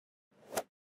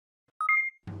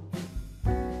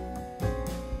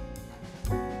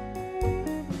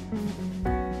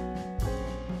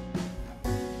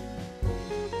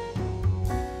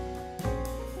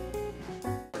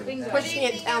pushing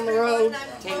it down the road.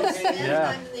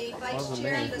 Yeah. I'm the vice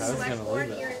chair of the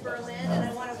Selectboard here in Berlin, and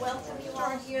I want to welcome you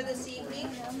all here this evening.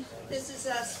 This is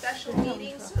a special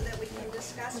meeting so that we can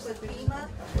discuss with FEMA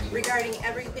regarding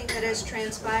everything that has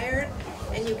transpired,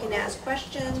 and you can ask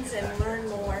questions and learn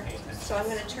more. So I'm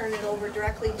going to turn it over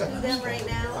directly to them right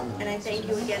now, and I thank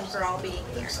you again for all being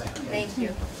here. Thank you.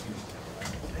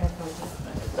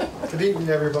 Good evening,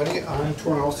 everybody. I'm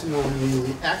Torn Olson. I'm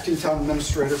the acting town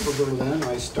administrator for Berlin.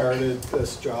 I started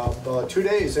this job 2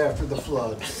 days after the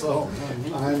flood, so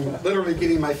I'm literally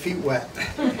getting my feet wet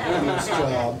in this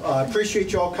job. I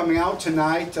appreciate you all coming out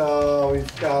tonight.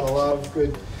 We've got a lot of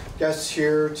good guests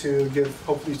here to give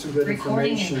hopefully some good information.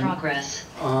 Recording in progress.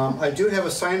 I do have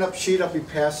a sign-up sheet I'll be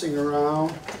passing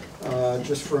around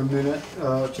just for a minute,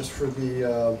 just for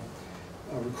the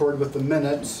record with the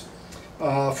minutes.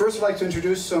 First, I'd like to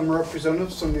introduce some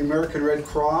representatives from the American Red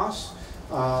Cross.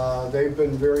 They've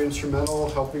been very instrumental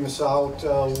helping us out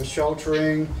with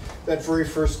sheltering that very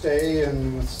first day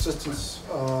and with assistance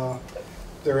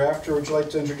thereafter. Would you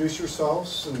like to introduce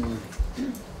yourselves?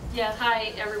 Yeah,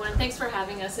 hi everyone. Thanks for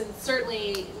having us, and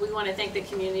certainly we want to thank the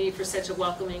community for such a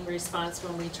welcoming response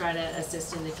when we try to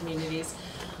assist in the communities.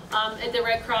 At the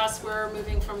Red Cross, we're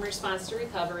moving from response to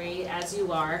recovery, as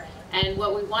you are, and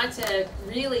what we want to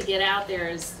really get out there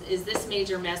is this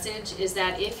major message, is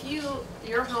that if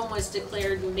your home was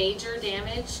declared major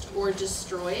damaged or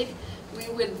destroyed, we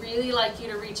would really like you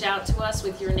to reach out to us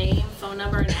with your name, phone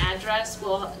number, and address.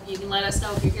 You can let us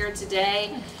know if you're here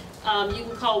today. You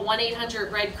can call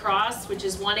 1-800-RED-CROSS, which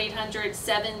is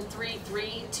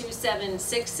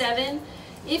 1-800-733-2767.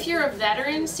 If you're a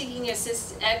veteran seeking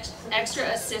extra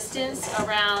assistance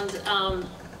around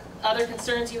other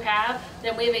concerns you have,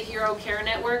 then we have a Hero Care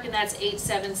Network, and that's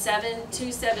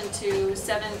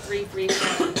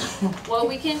 877-272-7337. What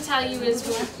we can tell you is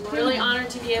we're really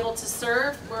honored to be able to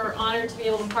serve. We're honored to be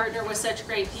able to partner with such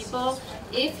great people.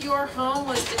 If your home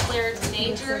was declared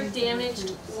major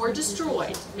damaged or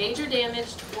destroyed,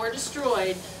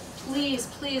 please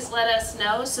let us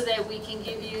know so that we can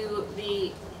give you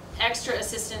the extra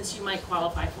assistance you might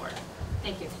qualify for.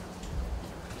 Thank you.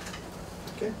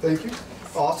 Okay, thank you.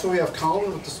 Also, we have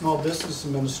Colin with the Small Business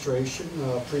Administration.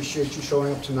 Appreciate you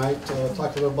showing up tonight to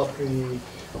talk a little about the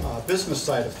business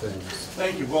side of things.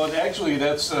 Thank you. Well, actually,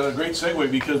 that's a great segue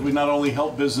because we not only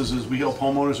help businesses, we help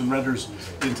homeowners and renters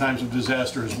in times of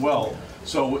disaster as well.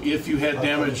 So if you had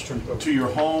damage to your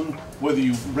home, whether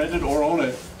you rent it or own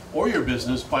it, or your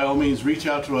business, by all means, reach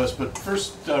out to us. But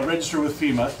first, register with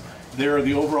FEMA. They're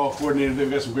the overall coordinator. They've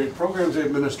got some great programs they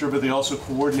administer, but they also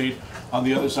coordinate on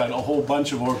the other side a whole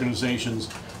bunch of organizations.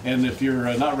 And if you're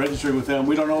not registering with them,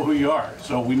 we don't know who you are.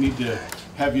 So we need to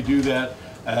have you do that.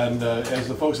 And as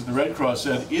the folks at the Red Cross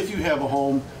said, if you have a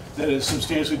home that is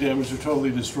substantially damaged or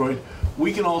totally destroyed,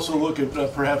 we can also look at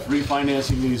perhaps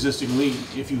refinancing the existing lien.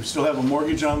 If you still have a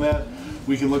mortgage on that,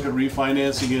 we can look at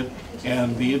refinancing it.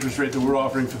 And the interest rate that we're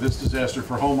offering for this disaster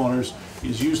for homeowners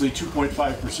is usually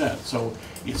 2.5%. So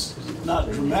it's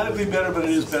not dramatically better, but it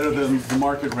is better than the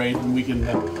market rate, and we can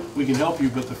help you.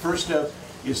 But the first step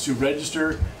is to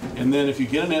register, and then if you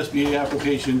get an SBA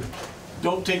application,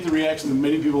 don't take the reaction that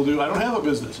many people do. I don't have a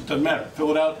business. It doesn't matter.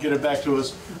 Fill it out, get it back to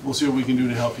us. We'll see what we can do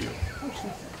to help you.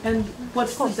 And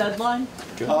what's the deadline?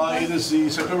 It is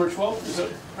the September 12th. Is that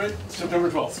right?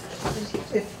 September 12th.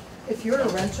 If you're a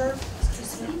renter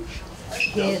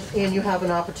and you have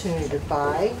an opportunity to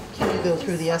buy, can you go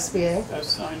through the SBA?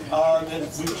 Then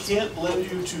we can't lend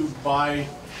you to buy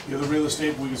the real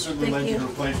estate. We can certainly lend you to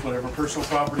replace whatever personal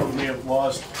property you may have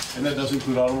lost, and that does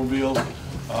include automobiles.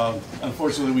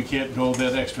 Unfortunately, we can't go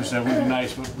that extra step. It would be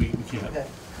nice, but we can't. Okay.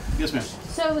 Yes, ma'am.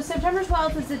 So September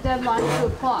 12th is the deadline to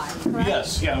apply, correct?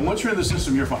 Yes, yeah, and once you're in the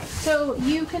system, you're fine. So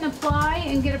you can apply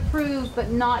and get approved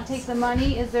but not take the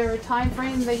money. Is there a time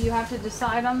frame that you have to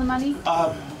decide on the money?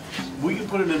 We can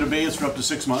put it in advance for up to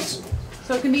 6 months.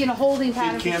 So it can be in a holding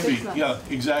pattern It can for 6 months? Yeah,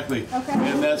 exactly. Okay.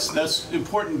 And that's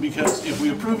important because if we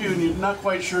approve you and you're not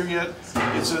quite sure yet,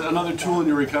 it's another tool in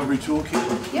your recovery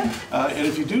toolkit. Yep. And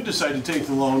if you do decide to take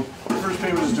the loan, the first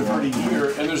payment is deferred a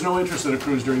year, and there's no interest that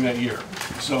accrues during that year.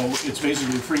 So it's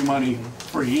basically free money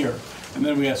for a year, and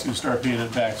then we ask you to start paying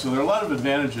it back. So there are a lot of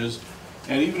advantages,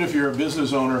 and even if you're a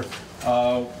business owner,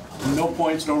 no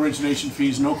points, no origination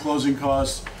fees, no closing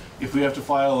costs. If we have to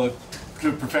file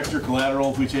to perfect your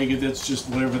collateral, if we take it, that's just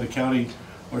whatever the county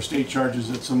or state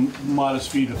charges. It's a modest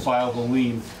fee to file the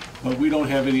lien, but we don't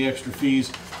have any extra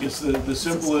fees. It's the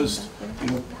simplest,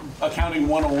 accounting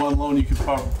 101 loan you could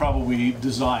probably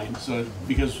design. So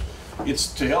because it's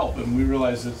to help, and we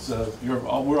realize it's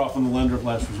we're often the lender of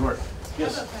last resort.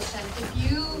 Yes. I have a question.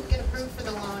 If you get approved for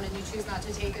the loan and you choose not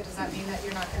to take it, does that mean that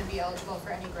you're not going to be eligible for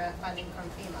any grant funding from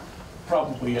FEMA?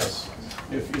 Probably, yes.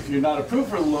 If you're not approved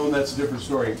for the loan, that's a different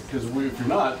story, because if you're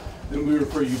not, then we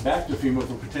refer you back to FEMA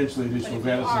for potentially But additional if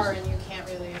grant you are assistance. and you can't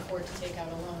really afford to take out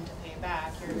a loan to pay it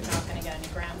back, you're not going to get any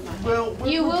grant funding. Well,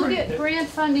 You we're will pretty- get grant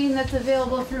funding that's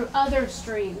available through other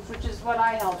streams, which is what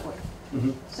I help with.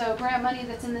 Mhm. So grant money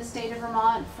that's in the state of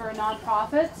Vermont for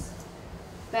nonprofits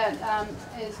that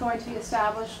is going to be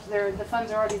established. The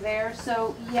funds are already there.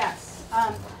 So yes,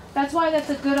 that's why that's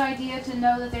a good idea to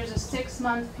know that there's a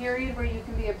 6-month period where you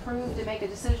can be approved to make a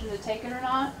decision to take it or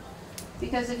not.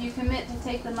 Because if you commit to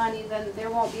take the money, then there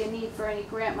won't be a need for any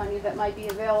grant money that might be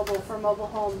available for mobile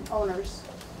home owners.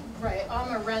 Right,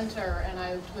 I'm a renter and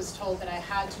I was told that I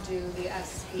had to do the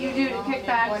You do SBA to loan kick in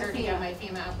back to order to get FEMA. my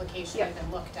FEMA application Yep.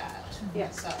 even looked at.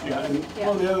 Yes. So. Yeah, and Yeah.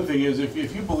 well, the other thing is, if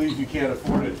you believe you can't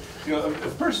afford it, you know, if a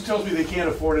person tells me they can't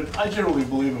afford it, I generally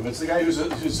believe him. It's the guy who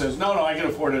says, no, I can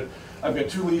afford it. I've got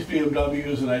 2 leased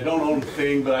BMWs and I don't own a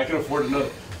thing, but I can afford another.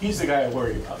 He's the guy I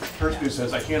worry about. The person who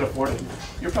says, I can't afford it,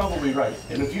 you're probably right.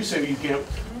 And if you say you can't,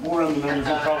 we'll run the numbers,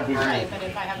 you'll probably agree. Right, but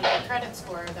if I have a good credit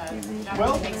score, that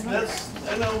Well, definitely makes me that's,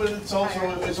 I know, but it's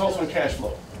also a cash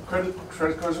flow.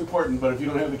 Credit card's important, but if you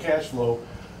don't have the cash flow,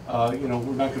 you know,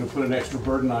 we're not gonna put an extra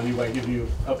burden on you by giving you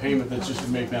a payment that's just to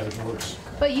make matters worse.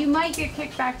 But you might get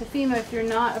kicked back to FEMA if you're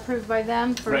not approved by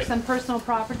them for Right. some personal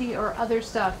property or other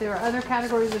stuff. There are other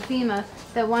categories of FEMA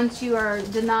that once you are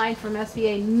denied from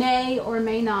SBA may or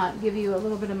may not give you a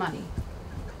little bit of money.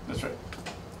 That's right.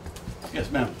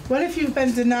 Yes, ma'am. What if you've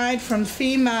been denied from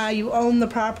FEMA, you own the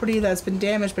property that's been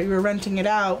damaged, but you were renting it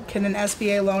out? Can an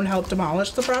SBA loan help demolish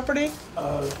the property?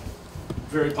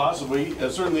 Very possibly.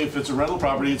 Certainly if it's a rental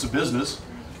property, it's a business.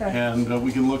 Okay. And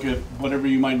we can look at whatever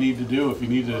you might need to do. If you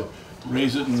need to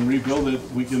raise it and rebuild it,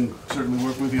 we can certainly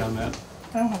work with you on that.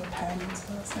 I don't have a pen,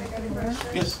 so that's not gonna work.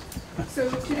 Yes? So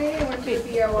today I went to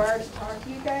the BOR to talk to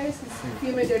you guys, because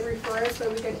FEMA did refer us,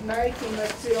 but we got denied FEMA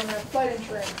because we don't have flood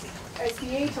insurance.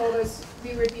 SBA told us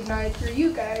we would be denied through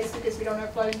you guys because we don't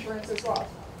have flood insurance as well.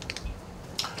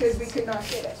 Because we could not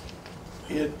get it.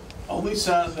 It only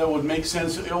sounds, that would make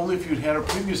sense only if you'd had a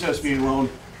previous SBA loan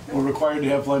or required to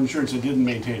have flood insurance and didn't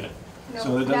maintain it.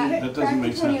 So that doesn't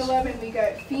make sense. Back in 2011, we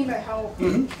got FEMA help,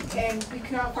 and we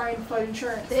could not find flood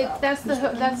insurance. So. That's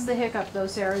the hiccup though,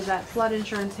 Sarah, is that flood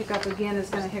insurance hiccup again is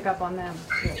gonna hiccup on them.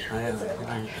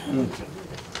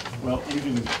 Well,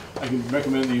 I can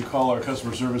recommend that you call our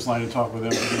customer service line and talk with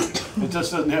them. Because it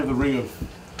just doesn't have the ring of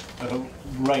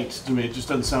right to me. It just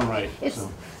doesn't sound right.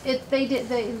 So.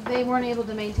 They weren't able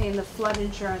to maintain the flood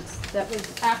insurance that was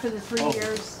after the 3 Oh.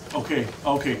 years. Okay,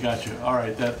 gotcha. All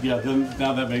right, then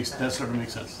now that sort of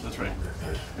makes sense. That's right.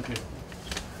 Okay.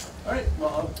 All right, well,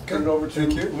 I'll turn it over to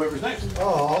Thank you. whoever's next.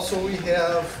 Also, we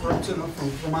have representative from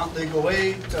Vermont Legal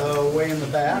Aid way in the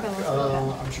back.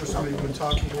 I'm sure somebody's been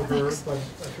talking to her, but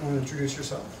if you want to introduce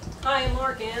yourself. Hi, I'm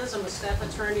Mark Ans. I'm a staff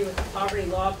attorney with the Poverty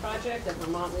Law Project at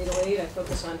Vermont Legal Aid. I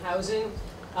focus on housing.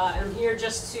 I'm here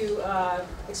just to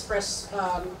express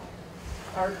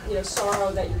our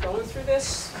sorrow that you're going through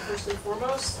this, first and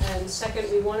foremost. And second,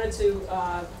 we wanted to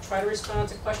try to respond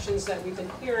to questions that we've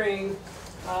been hearing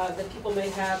that people may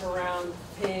have around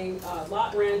paying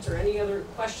lot rent or any other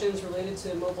questions related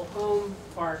to mobile home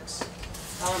parks.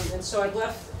 And so I've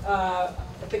left a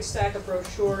big stack of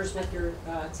brochures with your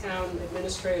town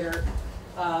administrator.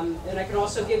 And I can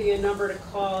also give you a number to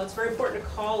call. It's very important to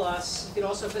call us. You can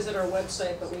also visit our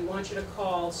website, but we want you to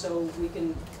call so we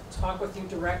can talk with you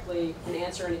directly and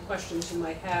answer any questions you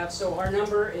might have. So our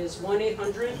number is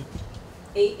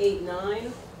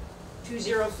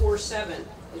 1-800-889-2047.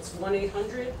 It's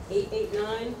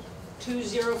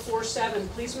 1-800-889-2047.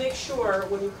 Please make sure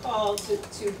when you call to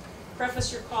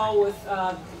preface your call with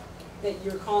that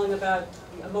you're calling about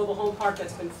a mobile home park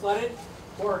that's been flooded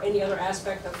or any other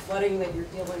aspect of flooding that you're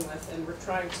dealing with. And we're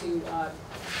trying to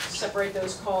separate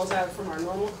those calls out from our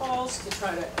normal calls to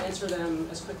try to answer them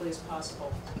as quickly as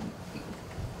possible.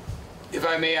 If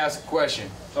I may ask a question.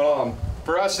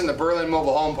 For us in the Berlin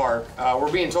Mobile Home Park,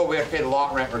 we're being told we have to pay the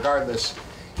lot rent regardless.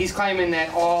 He's claiming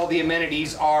that all the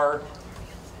amenities are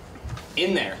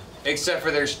in there, except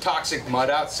for there's toxic mud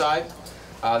outside.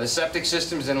 The septic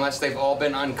systems, unless they've all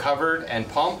been uncovered and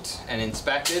pumped and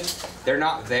inspected, they're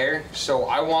not there. So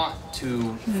I want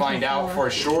to find out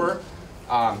for sure,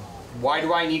 why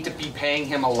do I need to be paying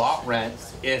him a lot rent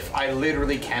if I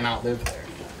literally cannot live there?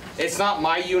 It's not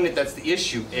my unit that's the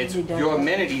issue, it's your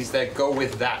amenities that go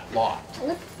with that lot.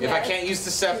 If I can't use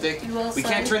the septic, we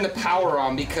can't turn the power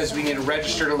on because we need a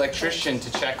registered electrician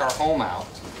to check our home out.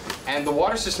 And the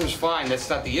water system's fine, that's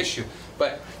not the issue.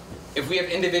 But if we have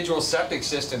individual septic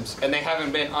systems and they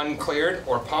haven't been uncleared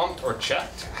or pumped or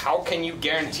checked, how can you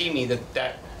guarantee me that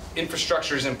that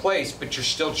infrastructure is in place, but you're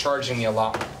still charging the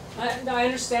allotment? I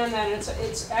understand that, and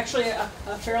it's actually a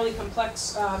fairly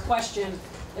complex question,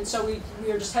 and so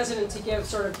we are just hesitant to give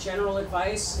sort of general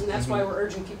advice, and that's why we're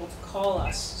urging people to call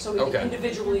us, so we can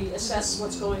individually assess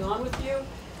what's going on with you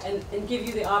and give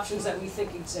you the options that we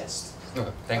think exist.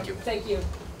 Thank you. Thank you.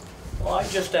 Well, I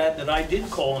just add that I did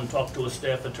call and talk to a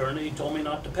staff attorney. He told me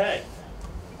not to pay.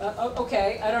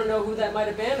 Okay, I don't know who that might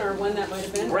have been or when that might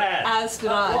have been. Brad. As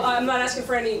did I. Well, I'm not asking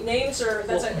for any names or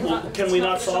that's Can we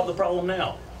not solve the problem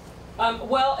now?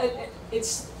 Well,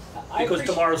 it's. Because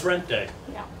tomorrow's rent day.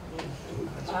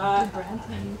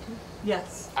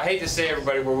 Yes. I hate to say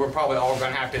everybody, but we're probably all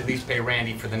gonna have to at least pay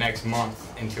Randy for the next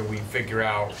month until we figure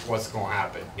out what's gonna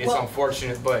happen. It's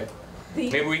unfortunate, but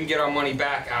maybe we can get our money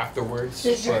back afterwards.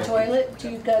 Does your toilet, do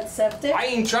you got septic? I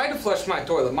ain't tried to flush my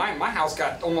toilet. My house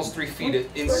got almost 3 feet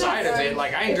inside of it.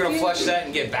 Like, I ain't gonna flush that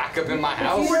and get back up in my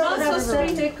house. If you don't have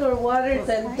septic or water,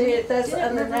 then that's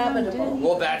uninhabitable.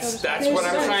 Well, that's what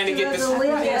I'm trying to get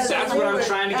that's what I'm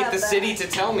trying to get the city to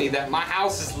tell me, that my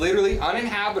house is literally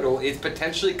uninhabitable. It's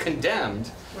potentially condemned,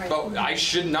 but I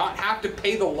should not have to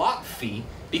pay the lot fee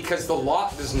because the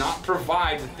lot does not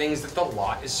provide the things that the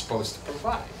lot is supposed to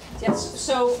provide. Yes,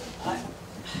 so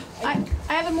I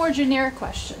have a more generic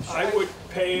question. I would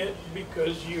pay it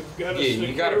because you've got a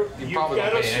you got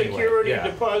a security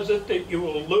deposit that you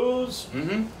will lose,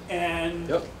 and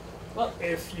well,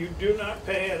 if you do not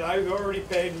pay it, I've already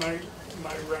paid my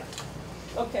rent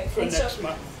for next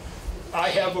month. I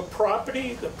have a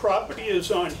property. The property is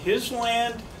on his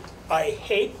land. I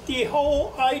hate the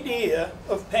whole idea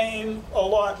of paying a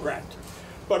lot rent.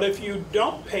 But if you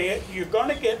don't pay it, you're going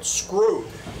to get screwed.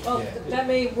 Well, that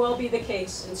may well be the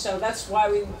case, and so that's why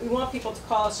we want people to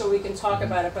call us so we can talk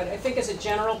about it. But I think as a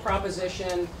general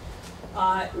proposition,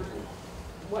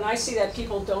 when I see that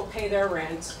people don't pay their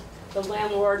rent, the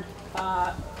landlord,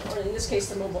 or in this case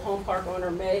the mobile home park owner,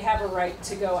 may have a right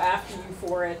to go after you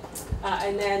for it.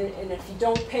 And if you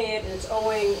don't pay it and it's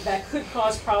owing, that could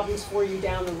cause problems for you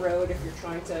down the road if you're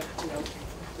trying to,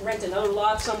 rent another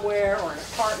lot somewhere or an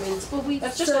apartment. Well,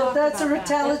 that's a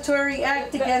retaliatory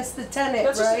act against the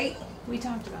tenant, right? We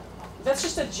talked about that. That's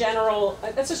just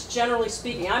generally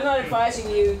speaking. I'm not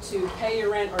advising you to pay your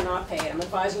rent or not pay it. I'm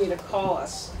advising you to call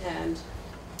us and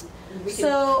we can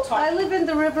talk. I live in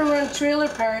the River Run Trailer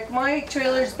Park. My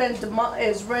trailer's been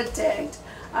is red tagged.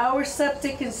 Our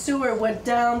septic and sewer went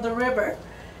down the river.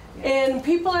 And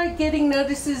people are getting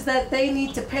notices that they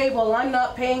need to pay. Well, I'm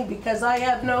not paying because I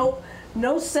have no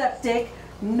septic,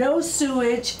 no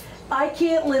sewage. I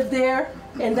can't live there,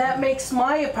 and that makes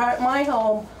my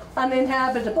home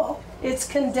uninhabitable. It's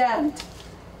condemned.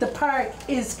 The park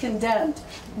is condemned.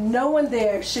 No one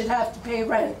there should have to pay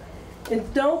rent.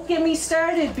 And don't get me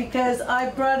started because I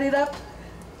brought it up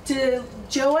to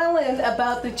Joe Ellen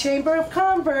about the Chamber of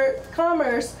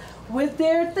Commerce with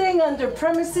their thing under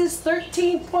premises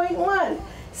 13.1,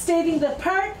 stating the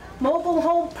mobile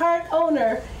home park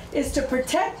owner is to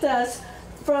protect us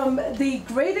from the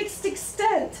greatest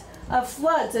extent of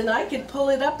floods, and I could pull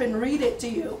it up and read it to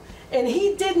you. And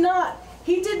he did not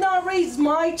raise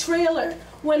my trailer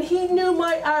when he knew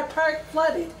our park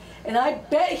flooded. And I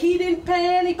bet he didn't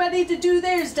pay anybody to do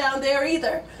theirs down there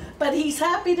either. But he's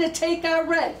happy to take our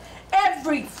rent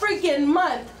every freaking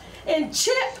month. And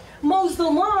Chip mows the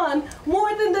lawn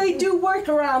more than they do work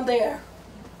around there.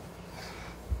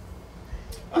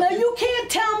 Now you can't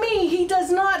tell me he does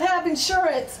not have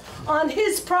insurance on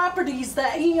his properties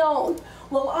that he owned.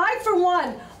 Well, I for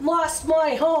one lost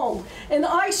my home, and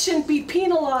I shouldn't be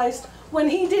penalized when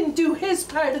he didn't do his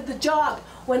part of the job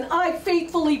when I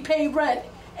faithfully pay rent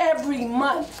every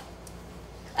month,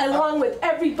 along with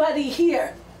everybody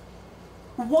here.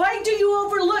 Why do you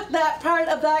overlook that part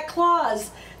of that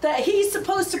clause that he's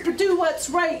supposed to do what's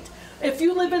right if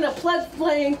you live in a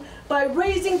floodplain by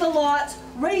raising the lots,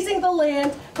 raising the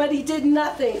land, but he did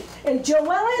nothing. And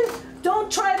Joellen, don't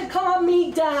try to calm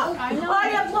me down. I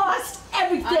have lost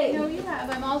everything. I know you have.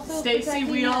 I'm also Stacy,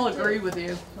 we all agree with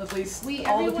you. At least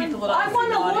all the people that I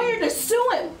want a lawyer to sue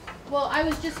him. Well, I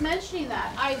was just mentioning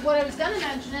that. What I was going to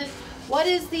mention is,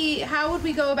 how would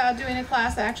we go about doing a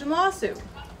class action lawsuit?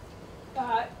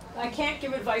 I can't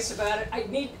give advice about it.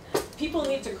 People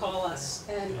need to call us,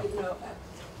 and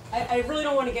I really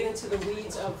don't want to get into the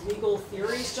weeds of legal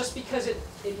theories just because it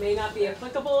may not be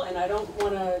applicable, and I don't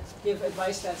want to give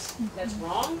advice that's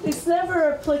wrong. It's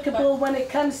never applicable when it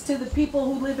comes to the people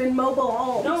who live in mobile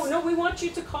homes. No, we want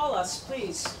you to call us,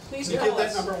 please. Please call us. Can you give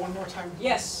that number one more time?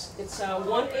 Yes, it's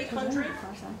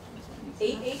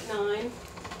 1-800-889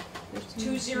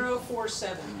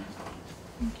 2047.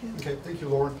 Okay, thank you,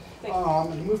 Lauren.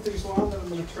 To move things along, then I'm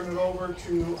going to turn it over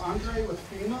to Andre with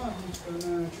FEMA, who's going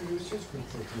to introduce his group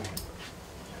for tonight.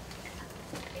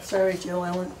 Sorry, Joe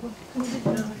Ellen.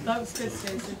 That was good,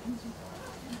 Stacy.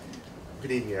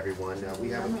 Good evening, everyone. We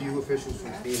have a few officials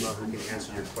from FEMA who can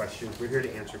answer your questions. We're here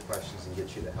to answer questions and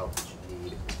get you the help that you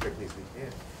need as quickly as we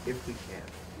can, if we can.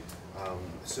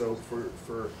 So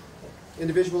for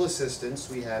individual assistance,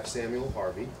 we have Samuel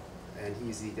Harvey, and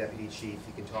he's the Deputy Chief.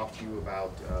 He can talk to you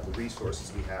about the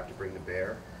resources we have to bring to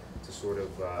bear to sort of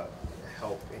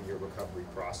help in your recovery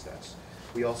process.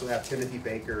 We also have Timothy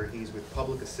Baker. He's with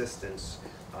Public Assistance,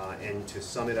 and to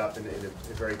sum it up in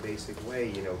a very basic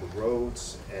way, you know, the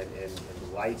roads and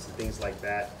the lights and things like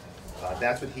that,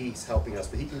 that's what he's helping us.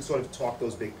 But he can sort of talk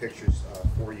those big pictures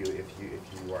for you if you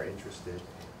are interested.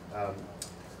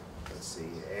 Let's see,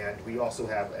 and we also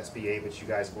have SBA, which you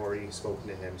guys have already spoken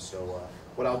to him. So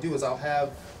what I'll do is I'll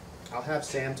have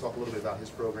Sam talk a little bit about his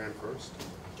program first.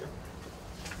 Sure.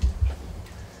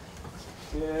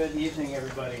 Good evening,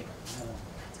 everybody.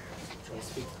 Try to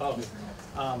speak public.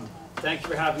 Thank you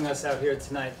for having us out here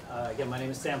tonight. Again, my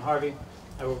name is Sam Harvey.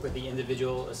 I work with the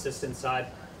individual assistance side.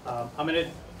 I'm going to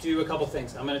do a couple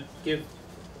things. I'm going to give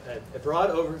a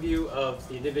broad overview of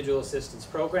the individual assistance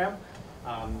program.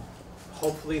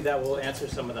 Hopefully that will answer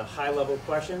some of the high-level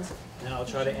questions, and I'll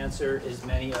try to answer as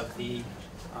many of the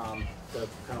kind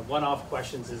of one-off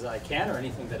questions as I can, or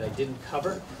anything that I didn't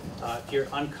cover. If you're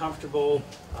uncomfortable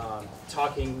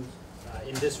talking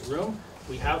in this room,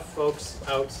 we have folks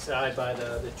outside by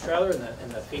the trailer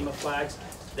and the FEMA flags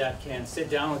that can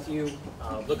sit down with you,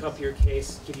 look up your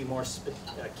case, give you more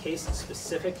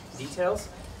case-specific details.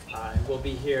 And we'll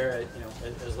be here, you know,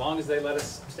 as long as they let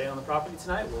us stay on the property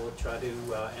tonight. We'll try to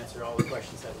answer all the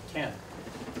questions that we can.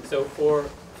 So for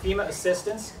FEMA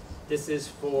assistance, this is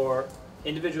for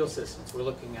individual assistance. We're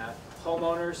looking at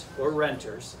homeowners or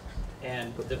renters,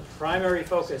 and the primary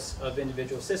focus of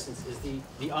individual assistance is the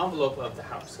envelope of the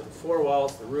house. So the four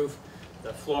walls, the roof,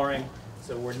 the flooring.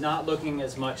 So we're not looking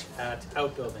as much at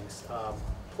outbuildings,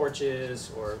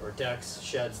 porches or decks,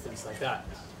 sheds, things like that.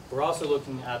 We're also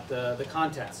looking at the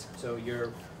contents, so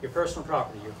your personal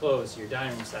property, your clothes, your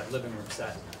dining room set, living room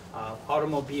set,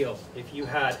 automobile. If you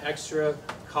had extra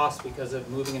costs because of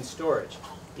moving and storage,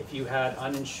 if you had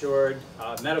uninsured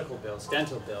medical bills,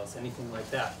 dental bills, anything like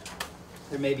that,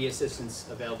 there may be assistance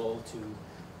available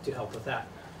to help with that.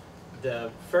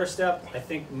 The first step, I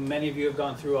think many of you have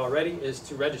gone through already, is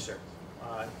to register.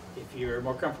 If you're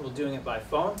more comfortable doing it by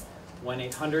phone,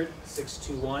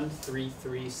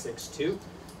 1-800-621-3362.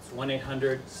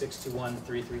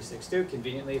 1-800-621-3362.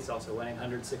 Conveniently, it's also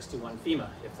 1-800-621-FEMA,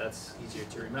 if that's easier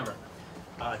to remember.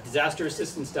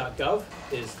 Disasterassistance.gov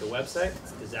is the website.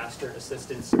 It's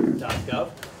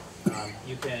disasterassistance.gov.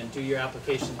 You can do your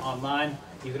application online.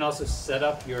 You can also set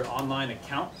up your online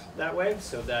account that way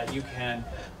so that you can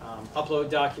upload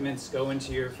documents, go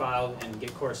into your file, and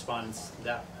get correspondence,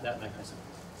 that mechanism.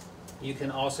 You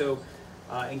can also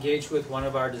engage with one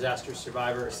of our disaster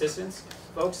survivor assistance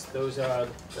folks. Those are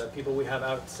the people we have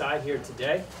outside here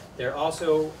today. They're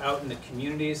also out in the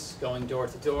communities, going door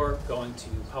to door, going to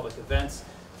public events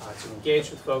to engage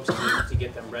with folks to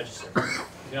get them registered.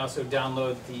 You can also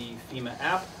download the FEMA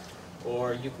app,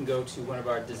 or you can go to one of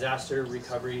our disaster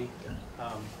recovery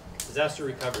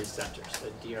centers,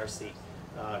 the DRC.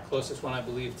 Closest one I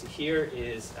believe to here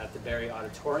is at the Barry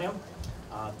Auditorium.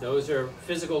 Those are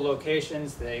physical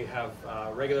locations. They have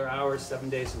regular hours, 7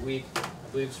 days a week. I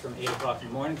believe it's from 8 o'clock in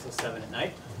the morning till 7 at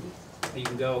night. You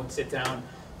can go sit down,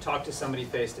 talk to somebody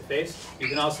face to face. You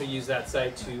can also use that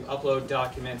site to upload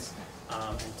documents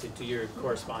and to do your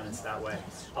correspondence that way.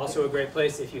 Also a great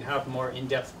place if you have more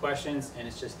in-depth questions and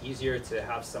it's just easier to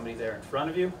have somebody there in front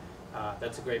of you.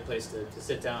 That's a great place to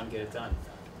sit down and get it done.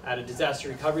 At a disaster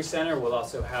recovery center, we'll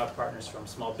also have partners from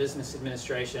Small Business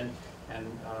Administration and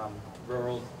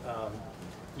rural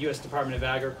U.S. Department of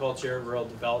Agriculture, Rural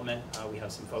Development. We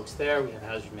have some folks there. We have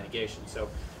hazard mitigation. So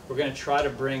we're going to try to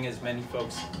bring as many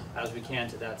folks as we can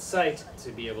to that site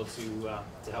to be able to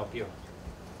help you.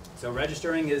 So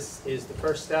registering is the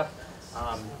first step.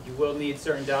 You will need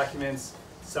certain documents.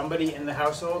 Somebody in the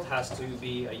household has to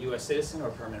be a U.S. citizen or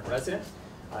permanent resident.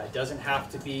 It doesn't have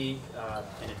to be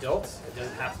an adult. It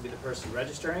doesn't have to be the person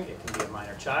registering. It can be a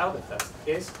minor child if that's the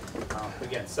case.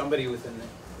 Again, somebody within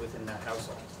that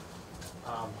household.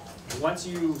 Once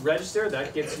you register,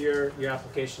 that gets your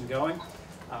application going.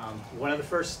 One of the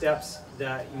first steps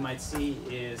that you might see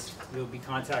is you'll be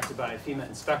contacted by a FEMA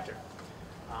inspector.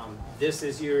 This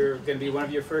is going to be one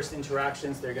of your first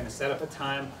interactions. They're going to set up a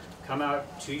time, come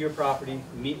out to your property,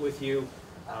 meet with you,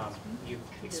 You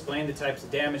explain the types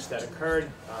of damage that occurred.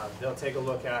 They'll take a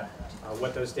look at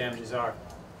what those damages are.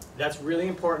 That's really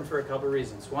important for a couple of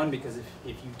reasons. One, because if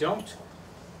you don't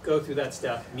go through that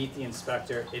step, meet the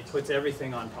inspector, it puts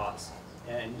everything on pause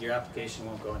and your application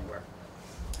won't go anywhere.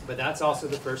 But that's also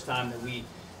the first time that we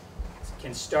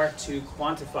can start to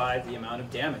quantify the amount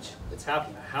of damage that's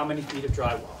happening. How many feet of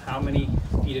drywall, how many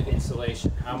feet of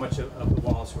insulation, how much of the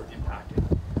walls were impacted.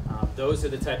 Those are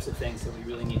the types of things that we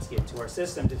really need to get into our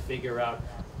system to figure out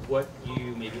what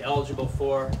you may be eligible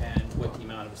for and what the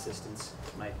amount of assistance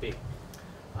might be.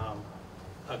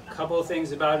 A couple of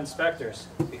things about inspectors,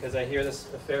 because I hear this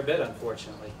a fair bit,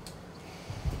 unfortunately.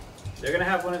 They're going to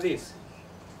have one of these.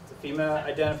 It's a FEMA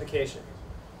identification.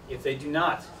 If they do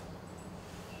not,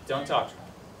 don't talk to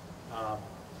them.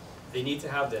 They need to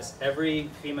have this. Every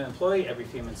FEMA employee, every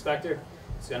FEMA inspector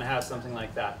is going to have something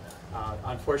like that.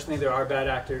 Unfortunately, there are bad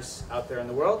actors out there in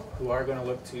the world who are going to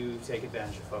look to take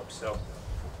advantage of folks. So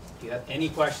if you have any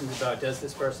questions about does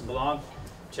this person belong,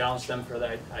 challenge them for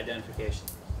that identification.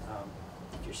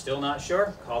 If you're still not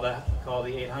sure, call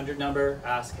the 800 number,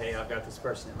 ask, hey, I've got this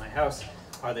person in my house.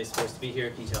 Are they supposed to be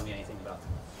here? Can you tell me anything about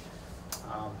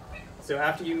them? So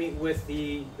after you meet with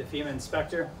the FEMA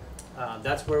inspector,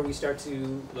 that's where we start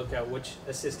to look at which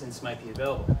assistance might be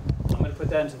available. I'm going to put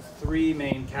that into 3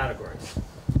 main categories.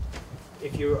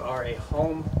 If you are a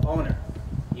home owner,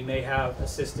 you may have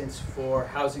assistance for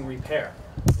housing repair.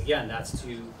 Again, that's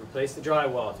to replace the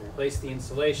drywall, to replace the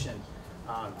insulation,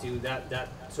 do that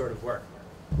sort of work.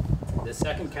 The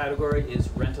second category is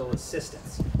rental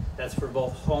assistance. That's for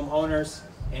both homeowners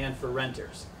and for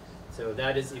renters. So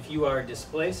that is if you are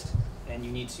displaced and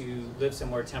you need to live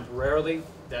somewhere temporarily,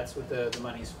 that's what the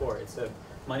money is for. It's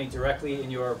money directly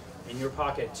in your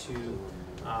pocket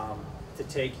to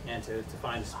take and to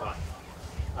find a spot.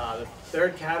 The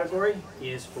third category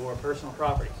is for personal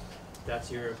property.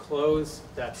 That's your clothes,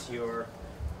 that's your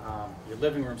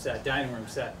living room set, dining room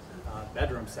set,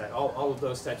 bedroom set, all of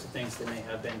those types of things that may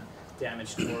have been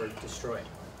damaged or destroyed.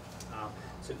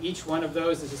 So each one of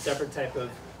those is a separate type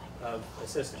of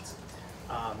assistance.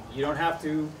 You don't have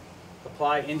to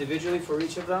apply individually for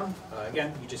each of them.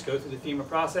 Again, you just go through the FEMA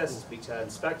process, speak to that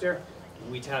inspector,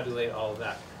 and we tabulate all of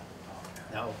that.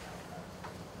 Now,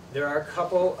 there are a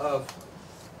couple of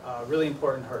really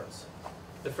important hurdles.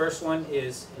 The first one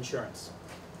is insurance.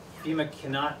 FEMA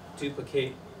cannot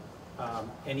duplicate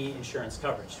any insurance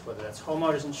coverage, whether that's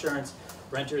homeowners insurance,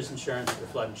 renters insurance, or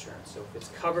flood insurance. So if it's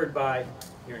covered by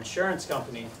your insurance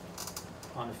company,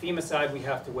 on the FEMA side, we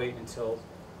have to wait until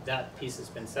that piece has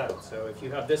been settled. So if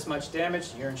you have this much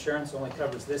damage, your insurance only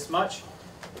covers this much,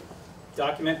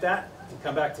 document that and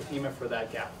come back to FEMA for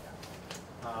that gap.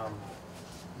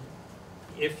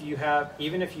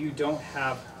 Even if you don't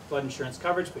have flood insurance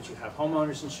coverage, but you have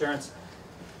homeowners insurance,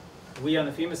 we on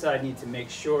the FEMA side need to make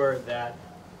sure that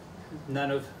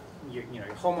none of your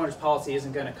homeowner's policy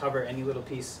isn't going to cover any little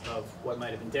piece of what might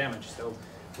have been damaged. So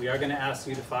we are going to ask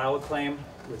you to file a claim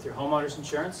with your homeowner's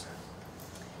insurance.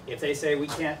 If they say we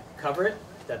can't cover it,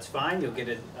 that's fine. You'll get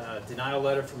a denial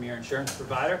letter from your insurance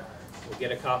provider. You'll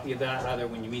get a copy of that either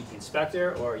when you meet the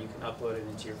inspector or you can upload it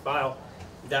into your file.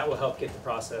 That will help get the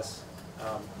process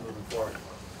moving forward.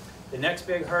 The next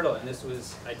big hurdle, and this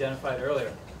was identified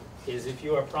earlier, is if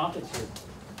you are prompted to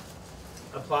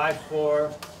apply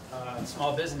for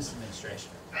Small Business Administration.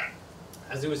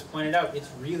 As it was pointed out, it's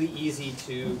really easy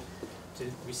to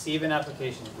receive an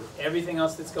application with everything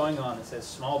else that's going on that says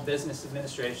Small Business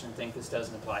Administration and think this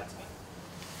doesn't apply to me.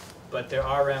 But there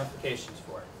are ramifications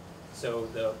for it. So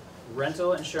the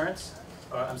rental insurance,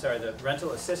 the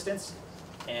rental assistance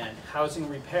and housing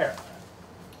repair,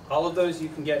 all of those you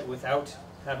can get without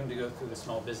having to go through the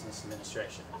Small Business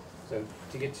Administration. So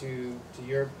to get to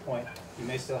your point, you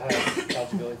may still have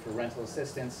eligibility for rental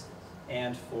assistance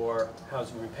and for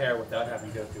housing repair without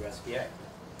having to go through SBA.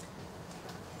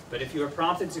 But if you are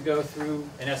prompted to go through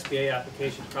an SBA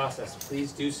application process,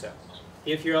 please do so.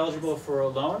 If you're eligible for a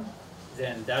loan,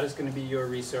 then that is going to be your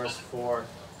resource for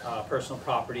personal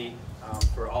property,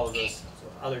 for all of those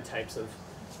other types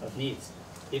of needs.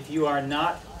 If you are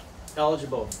not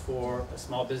eligible for a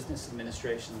Small Business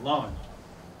Administration loan,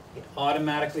 it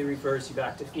automatically refers you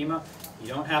back to FEMA. You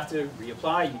don't have to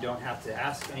reapply, you don't have to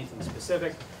ask anything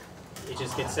specific. It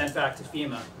just gets sent back to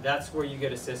FEMA. That's where you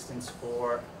get assistance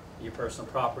for your personal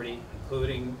property,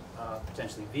 including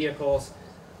potentially vehicles,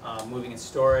 moving and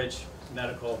storage,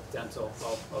 medical, dental,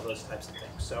 all those types of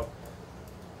things. So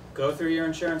go through your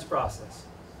insurance process.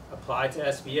 Apply to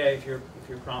SBA if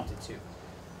you're prompted to.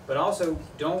 But also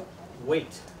don't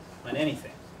wait on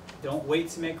anything. Don't wait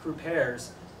to make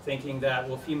repairs thinking that,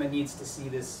 well, FEMA needs to see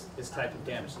this type of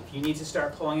damage. If you need to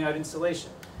start pulling out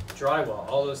insulation, drywall,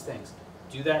 all those things,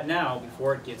 do that now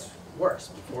before it gets worse,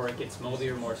 before it gets moldy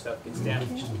or more stuff gets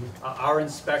damaged. Our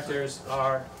inspectors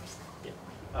are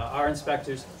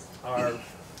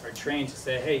trained to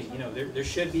say, hey, you know, there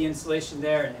should be insulation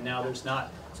there, and now there's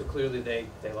not. So clearly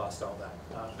they lost all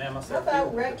that. Ma'am, I'll How start about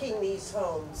with you. wrecking these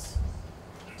homes,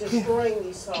 destroying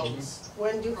these homes?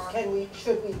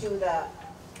 Should we do that?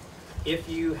 If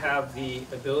you have the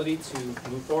ability to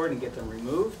move forward and get them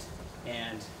removed,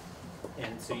 and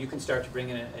so you can start to bring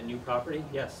in a new property,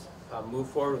 yes, move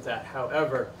forward with that.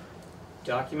 However,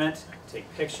 document,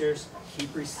 take pictures,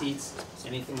 keep receipts,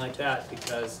 anything like that,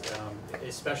 because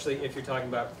especially if you're talking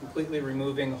about completely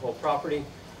removing the whole property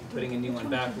and putting a new one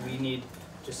back, we need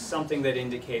just something that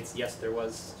indicates, yes, there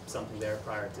was something there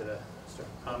prior to the start.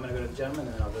 I'm gonna go to the gentleman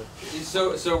and then I'll go.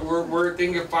 So we're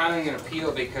thinking of filing an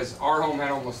appeal because our home had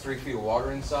almost 3 feet of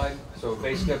water inside. So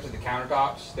basically up to the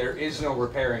countertops, there is no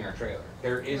repairing our trailer.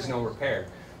 There is no repair.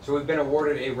 So we've been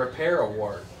awarded a repair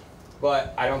award,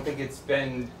 but I don't think it's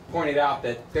been pointed out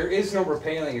that there is no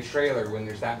repairing a trailer when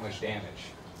there's that much damage.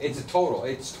 It's total.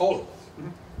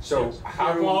 So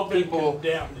how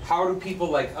do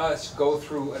people like us go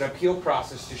through an appeal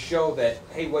process to show that,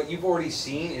 hey, what you've already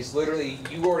seen is literally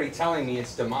you already telling me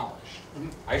it's demolished?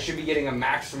 I should be getting a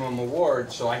maximum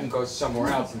award so I can go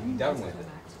somewhere else and be done with it.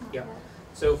 Yeah.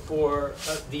 So for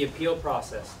the appeal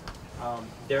process,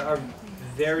 there are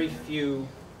very few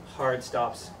hard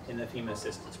stops in the FEMA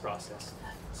assistance process.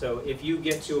 So if you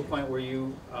get to a point where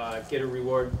you get a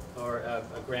reward or a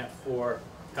grant for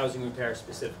housing repair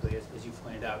specifically, as you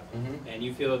pointed out, and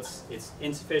you feel it's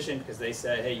insufficient because they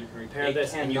say, hey, you can repair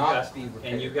this, and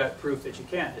you've got proof that you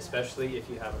can't, especially if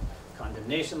you have a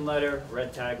condemnation letter,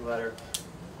 red tag letter,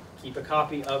 keep a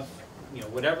copy of, you know,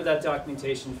 whatever that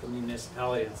documentation from the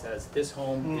municipality that says this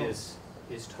home is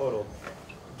totaled.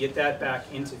 Get that back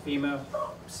into FEMA,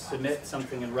 submit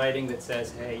something in writing that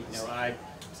says, hey, you know,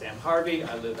 Sam Harvey,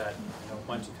 I live at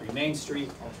 123 Main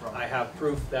Street. I have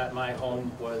proof that my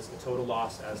home was a total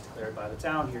loss as declared by the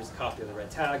town. Here's a copy of the red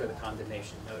tag or the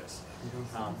condemnation notice.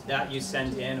 That you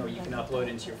send in, or you can upload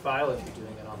into your file if you're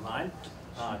doing it online,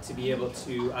 to be able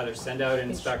to either send out an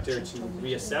inspector to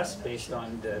reassess based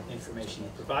on the information you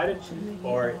provided,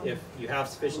 or if you have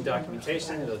sufficient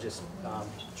documentation, it'll just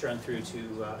churn through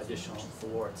to additional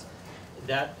awards.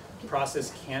 That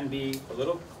process can be a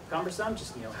little cumbersome,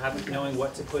 just knowing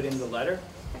what to put in the letter.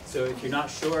 So if you're not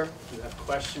sure, if you have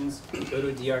questions, go to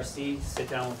a DRC, sit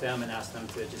down with them and ask them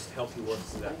to just help you work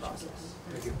through that process.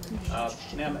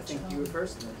 Ma'am, I think you were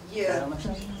first. Yeah,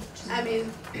 I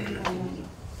mean,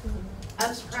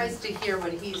 I'm surprised to hear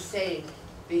what he's saying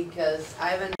because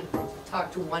I haven't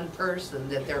talked to one person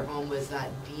that their home was not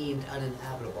deemed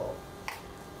uninhabitable.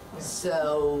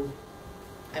 So,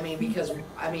 I mean, because,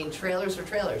 trailers are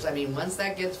trailers. I mean, once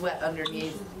that gets wet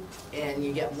underneath and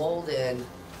you get mold in,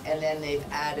 and then they've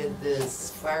added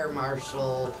this fire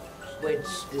marshal, which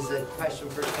is a question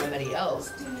for somebody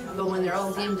else. But when they're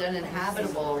all deemed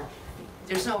uninhabitable,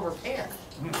 there's no repair.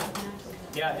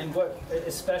 Yeah, and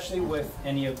especially with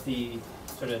any of the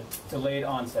sort of delayed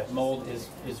onset, mold is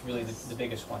really the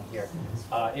biggest one here.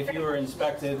 If you were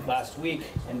inspected last week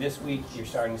and this week you're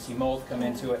starting to see mold come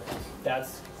into it,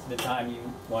 that's the time you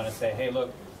want to say, hey,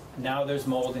 look, now there's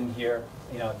mold in here.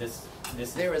 You know, this.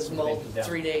 There was mold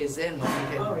 3 days in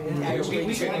when we could actually.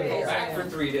 We shouldn't go back for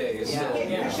 3 days.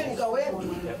 Yeah. You shouldn't go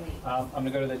in. Yep. I'm going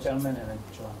to go to the gentleman and then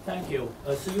John. Thank you.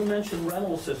 So you mentioned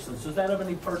rental assistance. Does that have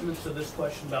any pertinence to this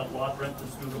question about lot rent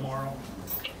is due tomorrow?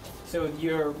 So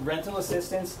your rental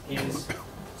assistance is,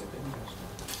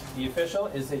 the official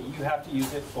is that you have to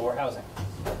use it for housing.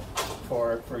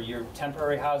 For your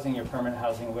temporary housing, your permanent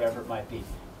housing, whatever it might be.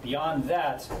 Beyond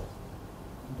that,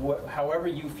 however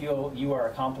you feel you are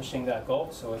accomplishing that goal,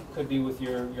 so it could be with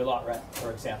your lot rent,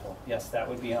 for example. Yes, that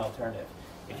would be an alternative.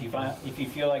 If you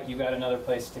feel like you've got another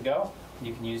place to go,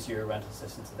 you can use your rental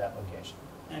assistance at that location.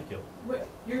 Thank you. Wait,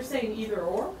 you're saying either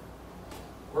or?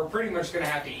 We're pretty much going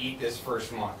to have to eat this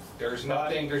first month. There's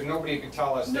nobody who can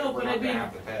tell us that we're not going to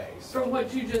have to pay. So. From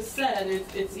what you just said,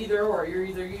 it's either or. You're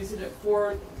either using it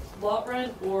for lot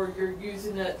rent or you're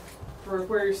using it for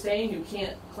where you're staying. You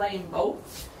can't claim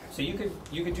both. So you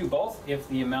could do both if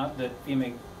the amount that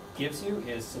FEMA gives you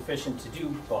is sufficient to do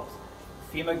both.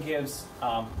 FEMA gives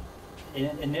an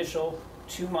initial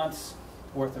 2 months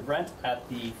worth of rent at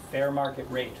the fair market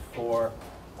rate for,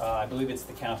 I believe it's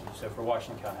the county, so for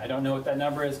Washington County. I don't know what that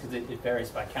number is because it varies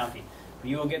by county. But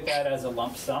you will get that as a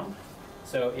lump sum.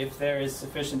 So if there is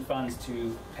sufficient funds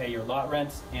to pay your lot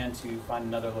rent and to find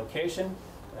another location,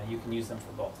 you can use them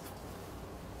for both.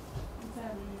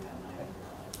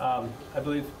 I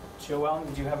believe, Joellen,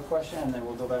 did you have a question? And then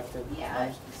we'll go back to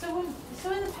Yeah, so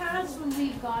in the past, when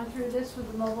we've gone through this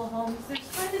with the mobile homes, there's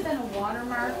kind of been a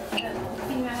watermark that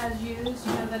FEMA has used,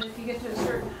 you know, that if you get to a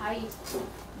certain height,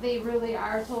 they really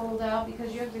are totaled out,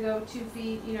 because you have to go 2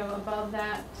 feet, you know, above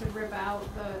that to rip out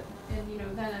and you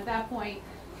know, then at that point,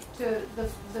 to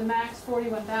the max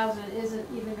 41,000 isn't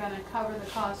even gonna cover the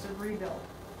cost of rebuild.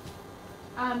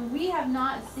 We have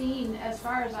not seen, as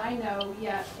far as I know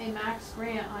yet, a max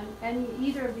grant on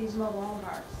either of these mobile home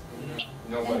parks.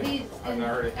 Nobody. I've not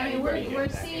heard of anybody. We're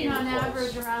seeing on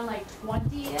average around like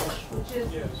 20-ish, which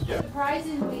is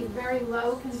surprisingly very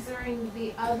low considering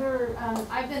the other,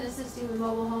 I've been assisting with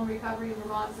mobile home recovery in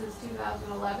Vermont since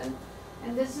 2011.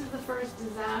 And this is the first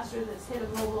disaster that's hit a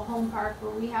mobile home park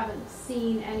where we haven't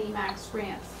seen any max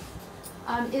grants.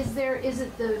 Is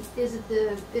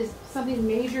something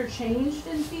major changed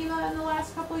in FEMA in the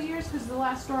last couple of years? Because the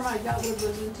last storm I dealt with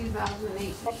was in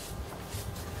 2008.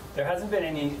 There hasn't been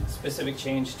any specific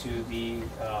change to the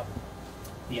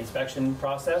inspection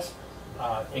process.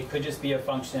 It could just be a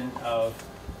function of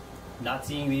not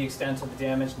seeing the extent of the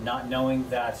damage, not knowing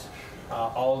that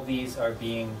all of these are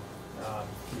being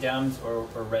condemned or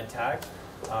red tagged.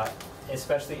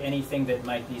 Especially anything that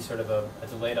might be sort of a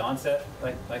delayed onset,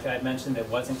 like I had mentioned, that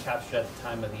wasn't captured at the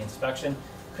time of the inspection,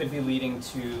 could be leading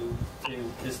to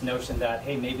this notion that,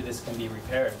 hey, maybe this can be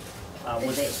repaired.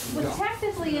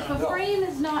 Technically, if a frame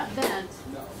is not bent,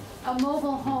 a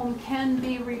mobile home can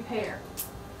be repaired.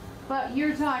 But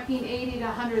you're talking 80 to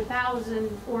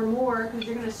 100,000 or more, because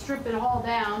you're going to strip it all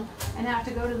down and have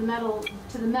to go to the metal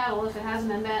if it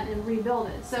hasn't been bent and rebuild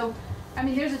it. So, I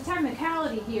mean, there's a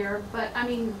technicality here, but I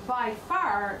mean, by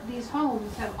far, these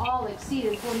homes have all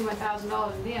exceeded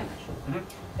 $41,000 in damage.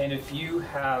 Mm-hmm. And if you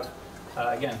have,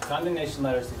 again, condemnation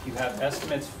letters, if you have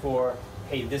estimates for,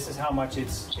 hey, this is how much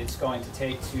it's going to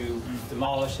take to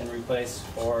demolish and replace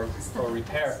or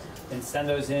repair, then send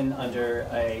those in under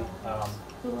an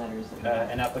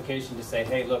application to say,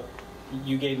 hey, look,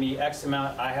 you gave me X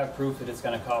amount, I have proof that it's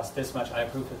going to cost this much, I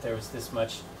have proof that there was this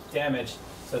much damage,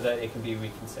 so that it can be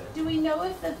reconsidered. Do we know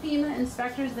if the FEMA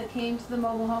inspectors that came to the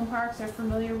mobile home parks are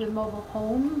familiar with mobile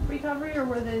home recovery, or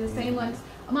were they the same ones?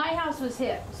 My house was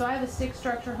hit, so I have a stick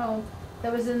structure home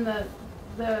that was in the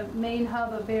main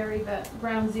hub of Barry, but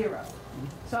ground zero.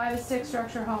 So I have a stick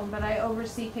structure home, but I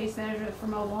oversee case management for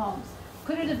mobile homes.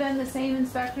 Could it have been the same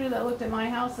inspector that looked at my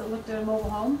house that looked at a mobile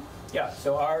home? Yeah,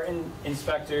 so our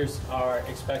inspectors are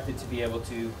expected to be able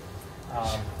to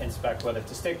inspect whether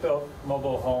it's a stick-built,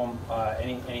 mobile home,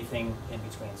 anything in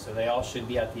between. So they all should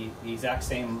be at the exact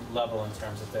same level in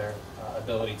terms of their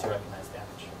ability to recognize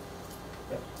damage.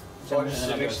 Yep. Well,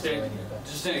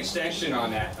 just an extension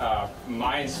on that.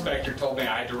 My inspector told me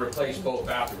I had to replace both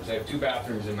bathrooms. I have 2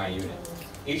 bathrooms in my unit.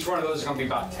 Each one of those is going to be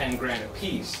about 10 grand a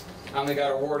piece. I only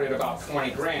got awarded about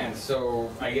 20 grand,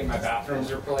 so I get my bathrooms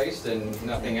replaced and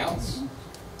nothing else.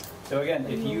 So again,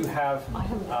 if you have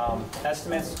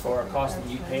estimates or a cost that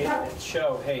you paid that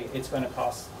show, hey, it's going to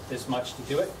cost this much to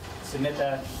do it, submit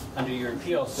that under your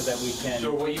appeal so that we can...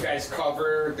 So will you guys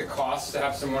cover the costs to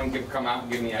have someone come out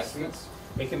and give me estimates?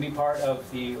 It can be part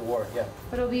of the award, yeah.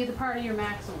 But it'll be the part of your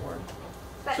max award.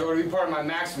 So it'll be part of my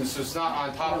maximum, so it's not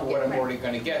on top of what I'm already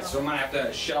going to get. So I'm going to have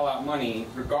to shell out money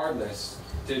regardless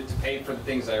to pay for the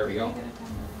things I already own.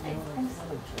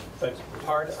 But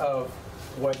part of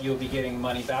what you'll be getting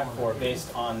money back for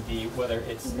based on whether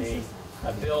it's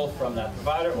a bill from that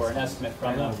provider or an estimate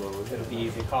from them, it'll be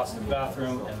the cost of the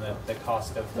bathroom and the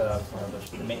cost of the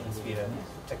maintenance fee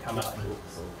to come out and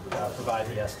provide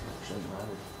the estimate.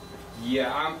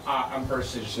 Yeah, I'm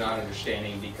personally just not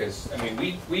understanding because, I mean,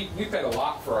 we paid a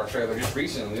lot for our trailer just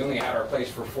recently. We only had our place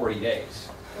for 40 days.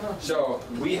 So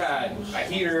we had a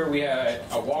heater, we had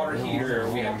a water heater,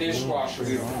 we had dishwasher,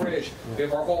 we had a fridge, we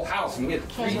have our whole house, and we had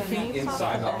 3 feet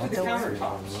inside up to the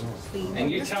countertops. And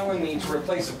you're telling me to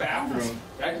replace a bathroom,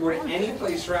 I can go to any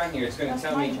place around here, it's going to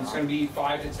tell me it's going to be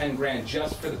 5 to 10 grand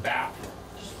just for the bathroom.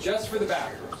 Just for the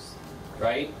bathrooms,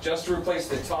 right? Just to replace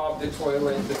the tub, the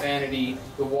toilet, the vanity,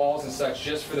 the walls and such,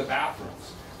 just for the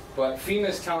bathrooms. But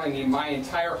FEMA's telling me my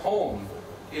entire home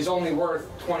is only worth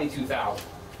 $22,000.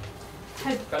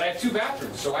 But I have 2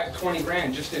 bathrooms, so I have 20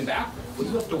 grand just in bathrooms. Well,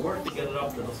 you have to work to get it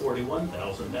up to the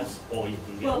 41,000. That's all you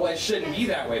can get. Well, it shouldn't be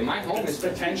that way. My home is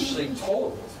potentially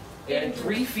totaled. and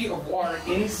 3 feet of water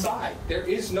inside. There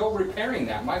is no repairing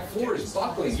that. My floor is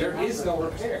buckling. There is no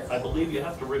repair. I believe you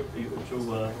have to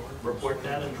report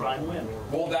that and try and win.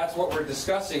 Well, that's what we're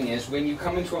discussing is when you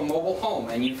come into a mobile home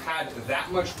and you've had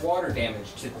that much water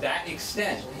damage to that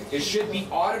extent, it should be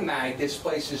automatic. This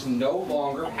place is no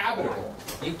longer habitable.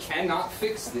 You cannot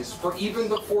fix this for even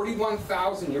the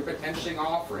 $41,000 you're potentially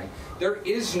offering. There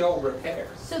is no repair.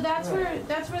 So that's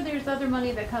where there's other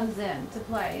money that comes in to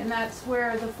play, and that's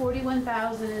where the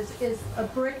 $41,000 is a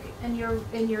brick in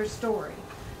your story.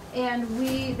 And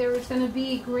there's going to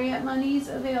be grant monies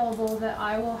available that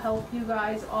I will help you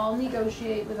guys all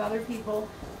negotiate with other people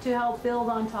to help build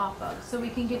on top of, so we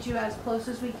can get you as close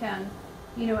as we can,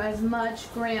 you know, as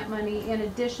much grant money in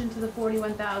addition to the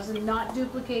 $41,000, not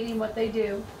duplicating what they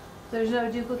do. There's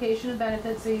no duplication of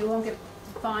benefits, so you won't get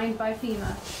fined by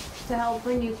FEMA, to help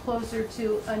bring you closer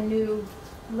to a new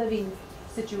living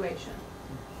situation.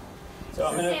 So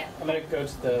I'm gonna go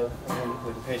to the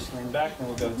page in back, and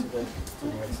we'll go to the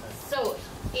right side. So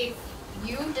if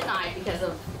you denied because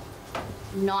of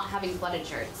not having flood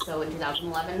insurance, so in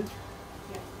 2011,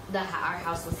 our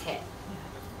house was hit.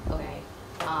 Okay.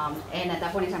 And at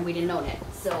that point in time, we didn't own it.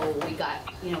 So we got,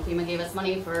 you know, FEMA gave us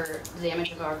money for the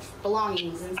damage of our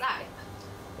belongings inside.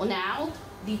 Well, now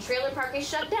the trailer park is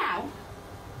shut down.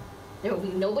 There will be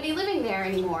nobody living there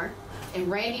anymore,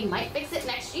 and Randy might fix it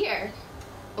next year.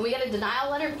 And we got a denial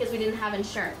letter because we didn't have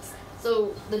insurance.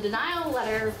 So the denial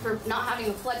letter for not having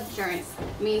the flood insurance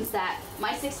means that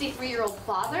my 63-year-old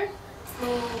father,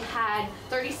 who had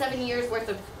 37 years worth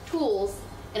of tools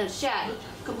in a shed,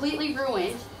 completely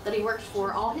ruined, that he worked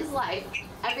for all his life,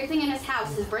 everything in his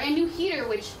house, his brand new heater,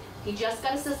 which he just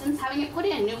got assistance having it put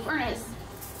in, new furnace,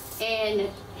 and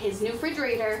his new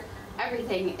refrigerator,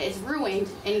 everything is ruined,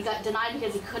 and he got denied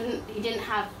because he didn't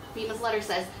have, FEMA's letter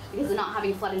says, because of not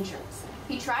having flood insurance.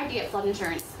 He tried to get flood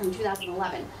insurance from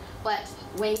 2011, but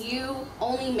when you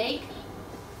only make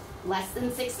less than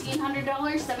 $1,600,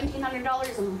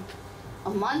 $1,700 a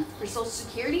month for Social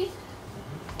Security,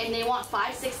 and they want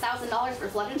 $5,000, $6,000 for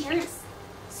flood insurance,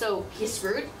 so he's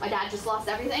screwed. My dad just lost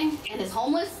everything and is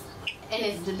homeless and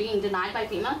is being denied by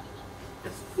FEMA.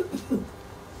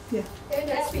 Yeah. And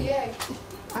SBA.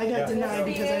 I got denied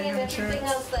because I didn't have and everything insurance.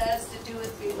 else that has to do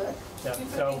with FEMA. Yeah, You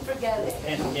so, forget it.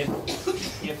 and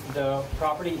if the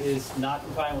property is not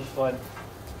complying with flood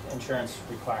insurance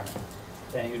requirement,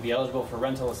 then you would be eligible for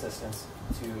rental assistance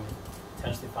to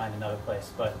potentially find another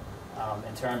place. But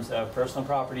in terms of personal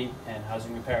property and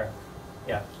housing repair,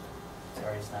 yeah,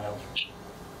 sorry, it's not eligible.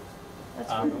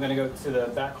 I'm going to go to the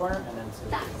back corner and then to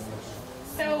the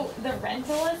So the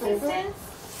rental assistance,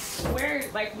 where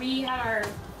like we had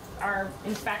our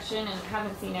inspection and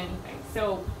haven't seen anything.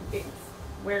 So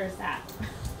where is that?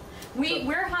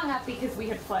 We're hung up because we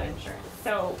had flood insurance.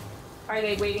 So are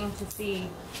they waiting to see?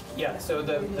 Yeah, so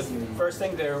the first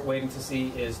thing they're waiting to see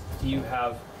is, do you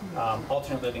have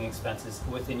alternate living expenses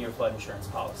within your flood insurance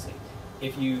policy?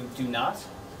 If you do not,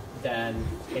 then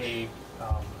a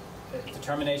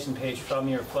determination page from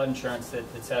your flood insurance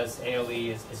that says ALE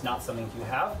is not something you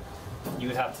have, you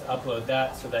would have to upload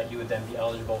that so that you would then be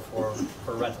eligible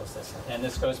for rental assistance. And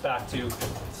this goes back to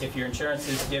if your insurance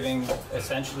is giving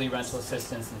essentially rental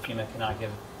assistance, and FEMA cannot give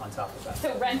on top of that.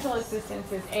 So rental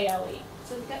assistance is ALE.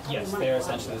 Yes, they're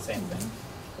essentially the same thing.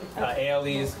 ALE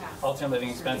is alternate living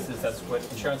expenses. That's what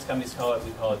insurance companies call it.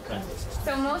 We call it rental assistance.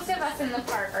 So most of us in the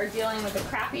park are dealing with a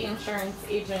crappy insurance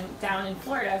agent down in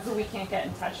Florida who we can't get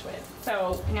in touch with.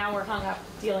 So now we're hung up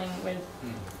dealing with,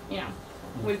 you know,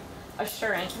 with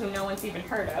Assurant, who no one's even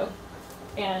heard of,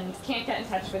 and can't get in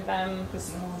touch with them.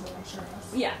 Because they're the ones that insure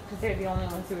us. Yeah, because they're the only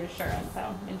ones who insure us,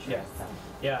 so insure us. So.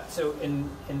 Yeah, so in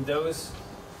those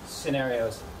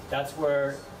scenarios, that's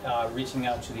where reaching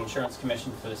out to the Insurance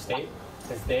Commission for the state,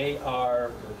 because they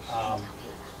are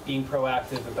being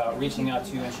proactive about reaching out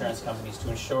to insurance companies to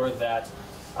ensure that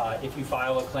if you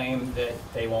file a claim that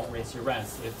they won't raise your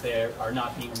rents. If they are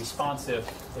not being responsive,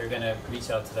 they're going to reach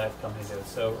out to that company to do it.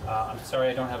 So I'm sorry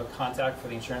I don't have a contact for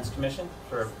the Insurance Commission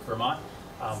for Vermont,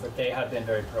 but they have been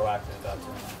very proactive about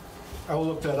doing that. I will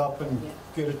look that up and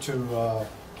get it to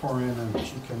Corinne, and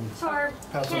she can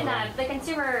pass it on. The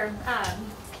consumer,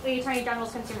 the Attorney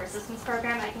General's Consumer Assistance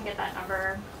Program, I can get that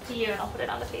number to you and I'll put it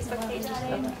on the Facebook page.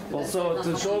 Well, so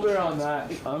to shoulder on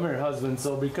that, I'm her husband,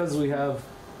 so because we have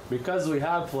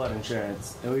flood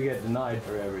insurance and we get denied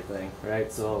for everything,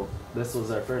 right? So this was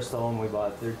our first home we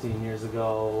bought 13 years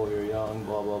ago. We were young,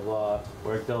 blah, blah, blah.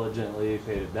 Worked diligently,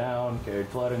 paid it down, carried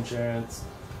flood insurance.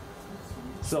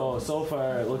 So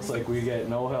far it looks like we get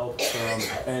no help from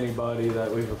anybody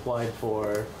that we've applied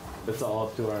for. It's all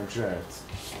up to our insurance.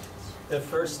 The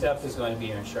first step is going to be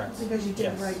your insurance. Because you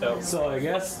did right. So I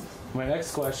guess my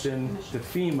next question to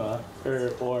FEMA,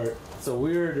 so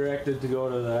we were directed to go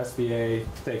to the SBA,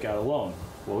 take out a loan.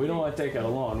 Well, we don't want to take out a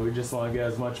loan. We just want to get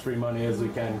as much free money as we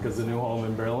can because the new home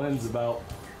in Berlin's about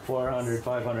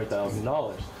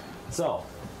 $500,000. So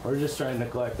we're just trying to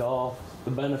collect all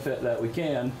the benefit that we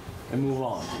can and move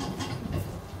on.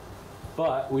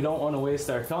 But we don't want to waste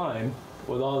our time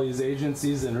with all these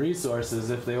agencies and resources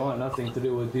if they want nothing to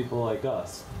do with people like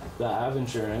us that have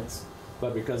insurance,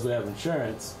 but because we have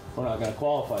insurance, we're not going to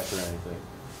qualify for anything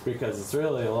because it's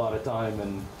really a lot of time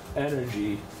and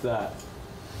energy that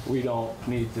we don't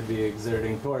need to be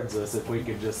exerting towards this if we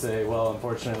could just say, well,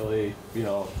 unfortunately, you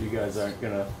know, you guys aren't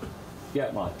going to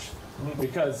get much.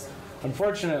 Because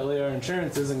unfortunately, our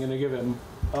insurance isn't going to give it.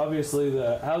 Obviously,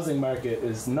 the housing market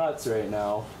is nuts right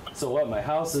now. So what my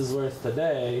house is worth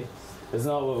today is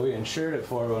not what we insured it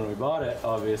for when we bought it,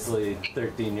 obviously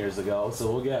 13 years ago. So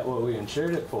we'll get what we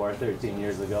insured it for 13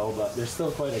 years ago, but there's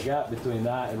still quite a gap between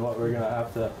that and what we're gonna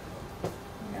have to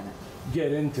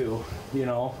get into, you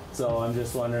know? So I'm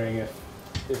just wondering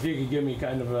if you could give me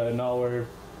kind of a, no, we're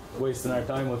wasting our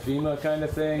time with FEMA kind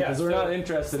of thing, because we're not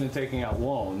interested in taking out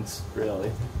loans,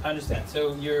 really. I understand.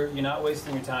 So you're not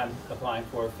wasting your time applying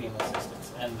for FEMA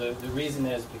assistance. And the reason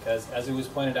is because, as it was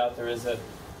pointed out, there is a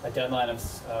deadline of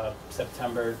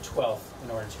September 12th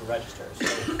in order to register.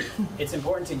 So it's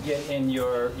important to get in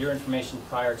your information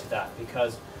prior to that,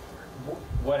 because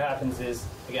what happens is,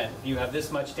 again, if you have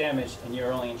this much damage and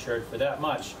you're only insured for that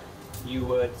much, you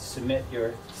would submit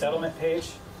your settlement page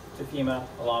to FEMA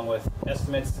along with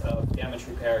estimates of damage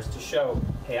repairs to show,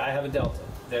 hey, I have a delta.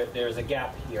 There's a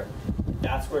gap here.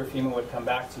 That's where FEMA would come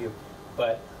back to you.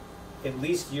 But at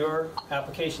least your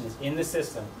application is in the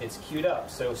system. It's queued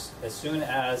up. So as soon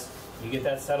as you get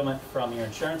that settlement from your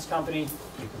insurance company,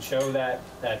 you can show that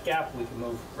gap, we can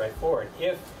move right forward.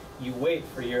 If you wait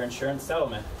for your insurance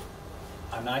settlement,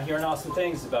 I'm not hearing awesome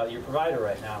things about your provider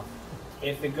right now.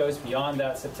 If it goes beyond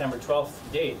that September 12th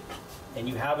date, and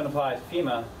you haven't applied to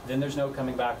FEMA, then there's no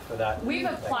coming back for that. We've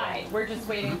applied, we're just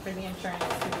waiting for the insurance,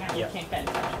 we can't get in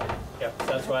touch with it. Yep, so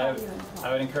that's why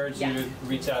I would encourage you to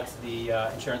reach out to the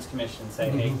Insurance Commission and say,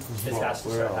 hey, this has to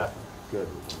start happening. Good.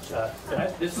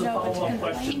 This is a follow-up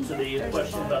question to the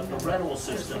question about the rental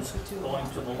assistance going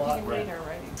to the lot rent.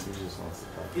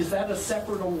 Is that a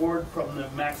separate award from the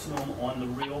maximum on the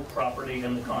real property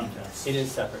and the contents? It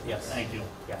is separate, yes. Thank you.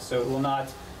 Yes, so it will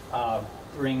not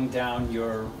bring down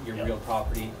your real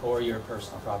property or your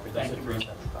personal property. Those are three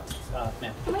separate properties.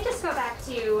 Ma'am. Can we just go back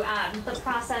to the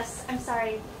process? I'm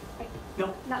sorry,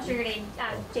 I'm not sure your name.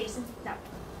 Jason? No.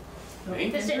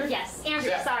 Me? Yes, Andrew,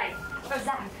 Zach. sorry. Oh,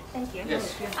 Zach, thank you.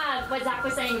 Yes. What Zach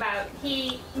was saying about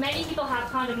many people have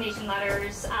condemnation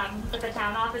letters with the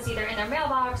town office either in their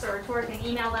mailbox or Tor can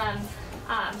email them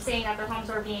saying that their homes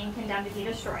are being condemned to be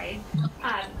destroyed.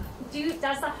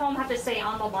 Does the home have to stay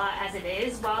on the lot as it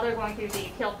is while they're going through the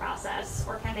appeal process,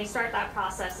 or can they start that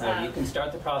process? No, you can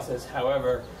start the process.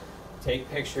 However, take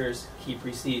pictures, keep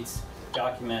receipts,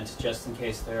 document just in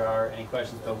case there are any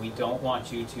questions. But we don't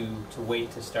want you to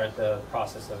wait to start the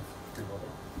process of removal.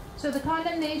 So the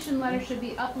condemnation letter should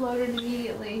be uploaded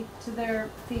immediately to their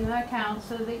FEMA account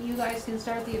so that you guys can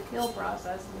start the appeal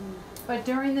process. But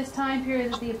during this time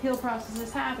period that the appeal process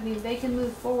is happening, they can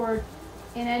move forward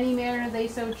in any manner they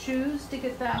so choose to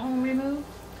get that home removed?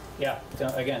 Yeah,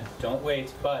 don't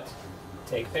wait, but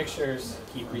take pictures,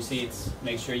 keep receipts,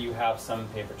 make sure you have some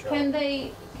paper trail.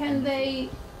 Can they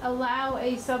allow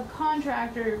a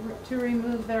subcontractor to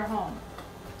remove their home?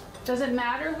 Does it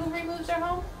matter who removes their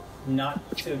home?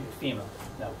 Not to FEMA,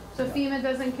 no. So FEMA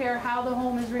doesn't care how the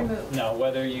home is removed? No,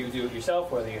 whether you do it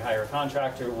yourself, whether you hire a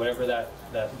contractor, whatever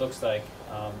that looks like,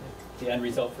 the end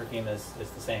result for FEMA is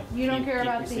the same. You don't keep care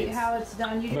about receipts. how it's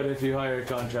done? But if you hire a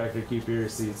contractor, keep your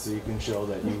receipts so you can show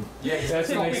that you. That's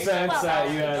an expense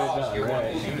that you had it done,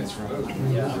 right? Units removed.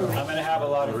 Yeah, I'm going to have a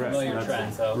lot of familiar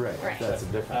trends. So. Right, that's a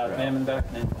different Ma'am and Beck.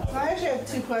 I actually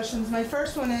have two questions. My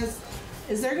first one is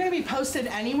there going to be posted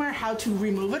anywhere how to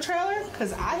remove a trailer?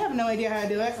 Because I have no idea how to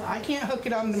do it. I can't hook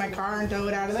it onto my car and tow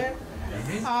it out of there.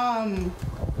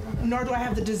 Nor do I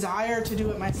have the desire to do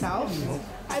it myself.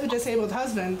 I have a disabled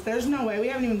husband. There's no way. We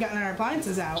haven't even gotten our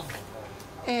appliances out.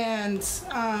 And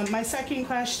my second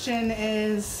question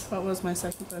is, what was my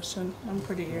second question? I'm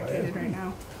pretty irritated right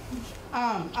now.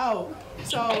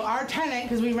 So our tenant,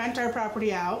 because we rent our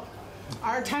property out,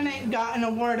 our tenant got an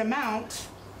award amount,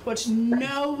 which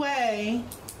no way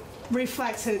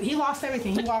reflects it. He lost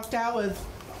everything. He walked out with,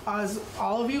 as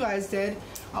all of you guys did,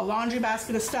 a laundry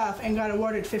basket of stuff and got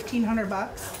awarded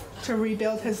 $1,500 to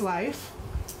rebuild his life.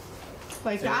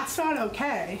 Like, So- that's not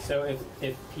okay. So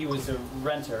if he was a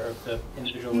renter, if the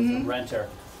individual was a renter,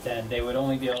 then they would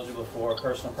only be eligible for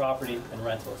personal property and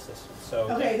rental assistance. So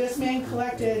Okay, this man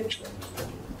collected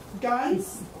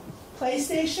guns,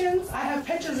 PlayStations. I have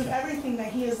pictures of everything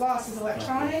that he has lost, his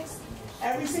electronics.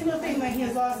 Every single thing that he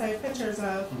has lost, I have pictures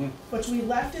of, which we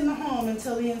left in the home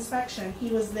until the inspection. He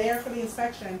was there for the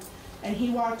inspection, and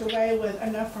he walked away with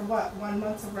enough for what, 1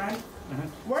 month of rent?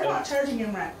 We're not charging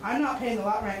him rent. I'm not paying the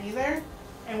lot rent either,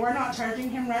 and we're not charging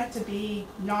him rent to be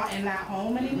not in that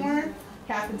home anymore.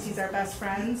 Happens he's our best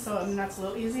friend, so I mean, that's a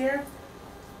little easier.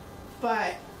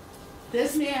 But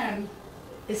this man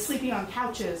is sleeping on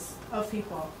couches of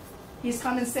people. He's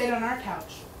come and stayed on our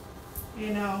couch,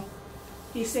 you know.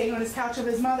 He's staying on his couch of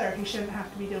his mother. He shouldn't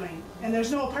have to be doing. And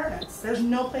there's no apartments. There's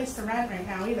no place to rent right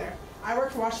now either. I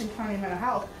work for Washington County Mental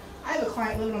Health. I have a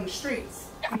client living on the streets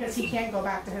because he can't go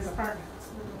back to his apartment.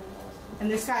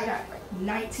 And this guy got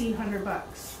 $1,900.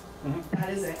 That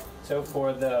is it. So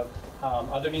for the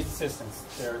other needs assistance,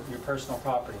 your personal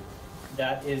property,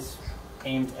 that is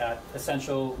aimed at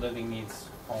essential living needs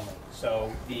only.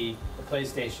 So the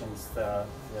PlayStations, the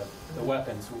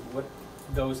weapons,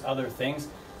 those other things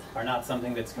are not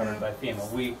something that's covered by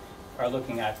FEMA. We are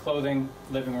looking at clothing,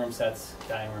 living room sets,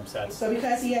 dining room sets. So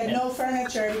because he had no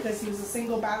furniture, because he was a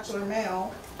single bachelor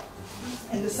male,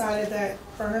 and decided that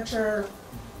furniture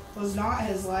was not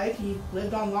his life, he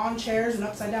lived on lawn chairs and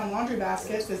upside down laundry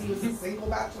baskets because he was a single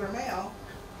bachelor male,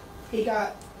 he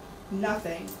got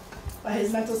nothing. But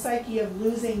his mental psyche of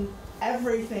losing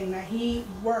everything that he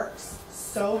works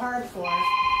so hard for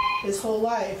his whole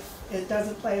life, it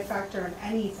doesn't play a factor in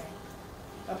anything,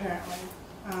 apparently.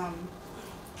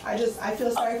 I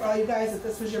feel sorry for all you guys that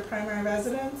this was your primary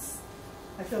residence.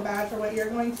 I feel bad for what you're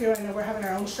going through. I know we're having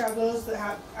our own struggles to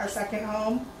have our second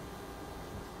home.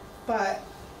 But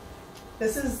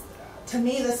this is, to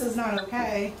me, this is not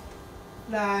okay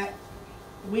that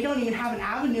we don't even have an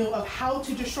avenue of how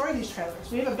to destroy these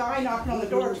trailers. We have a guy knocking on the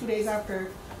door 2 days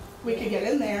after we could get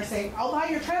in there saying, I'll buy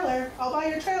your trailer, I'll buy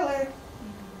your trailer.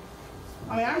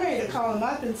 I mean, I'm ready to call him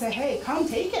up and say, hey, come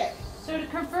take it. So to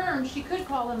confirm, she could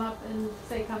call him up and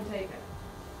say, come take it.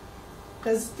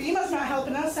 Because FEMA's not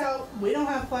helping us out. We don't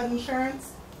have flood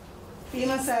insurance.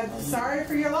 FEMA said, sorry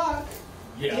for your luck.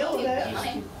 Deal with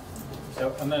it.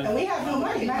 So And we have no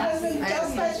money. My husband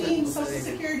just got deemed Social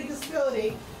Security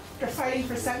disability after fighting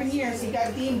for 7 years. He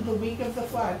got deemed the week of the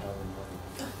flood.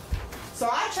 So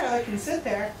our trailer can sit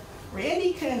there.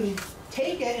 Randy can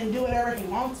take it and do whatever he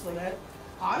wants with it.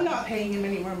 I'm not paying him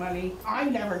any more money.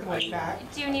 I'm never going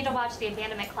back. Do you need to watch the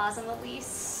abandonment clause in the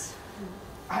lease?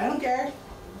 I don't care.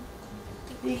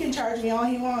 He can charge me all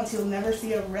he wants. He'll never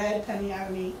see a red penny out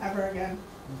of me ever again.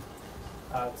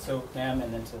 So, ma'am,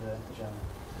 and then to the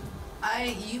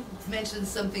gentleman. You mentioned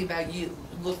something about you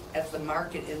looked at the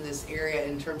market in this area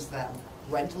in terms of that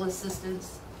rental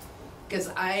assistance. Because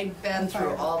I've been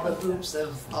through all the hoops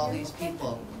of all these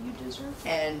people.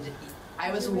 And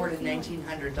I was awarded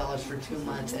 $1,900 for 2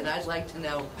 months, and I'd like to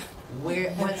know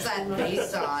what's that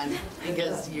based on?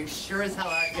 Because you sure as hell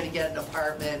aren't going to get an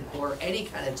apartment or any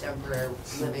kind of temporary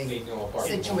living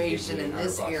situation in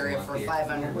this area for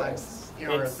 $500,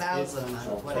 or $1,000 a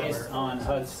month, whatever. Based on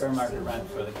HUD's fair market rent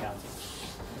for the county.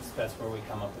 That's where we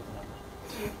come up with the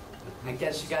number. I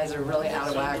guess you guys are really out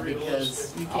of whack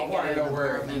because you can't get an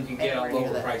apartment you can get a anywhere near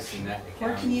lower that. price than that.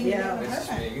 Where can you get an This is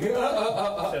apartment? me.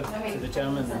 So, to the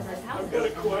gentleman. I've got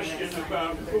a question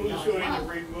about who's going to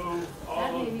remove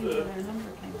all of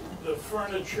the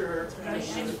furniture and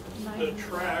the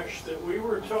trash that we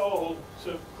were told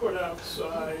to put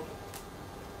outside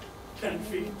 10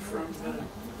 feet from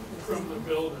the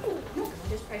building.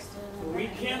 We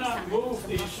cannot move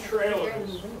these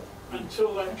trailers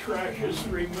until that trash is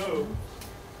removed.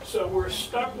 So we're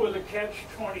stuck with a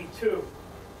catch-22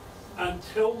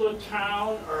 until the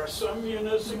town or some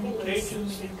municipal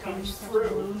agency comes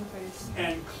through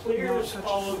and clears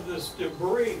all of this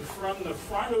debris from the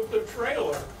front of the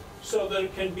trailer so that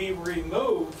it can be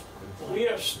removed. We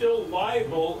are still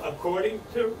liable, according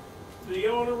to the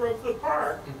owner of the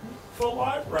park, for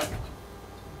lot rent.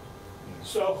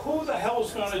 So who the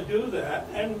hell's going to do that,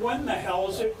 and when the hell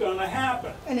is it going to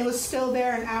happen? And it was still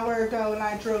there an hour ago when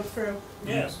I drove through.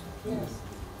 Yes.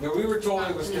 No, we were told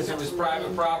it was because it was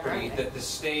private property, that the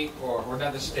state, or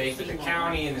not the state, but the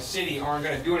county and the city aren't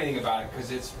going to do anything about it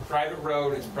because it's private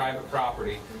road, it's private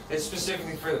property. It's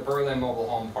specifically for the Berlin Mobile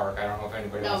Home Park. I don't know if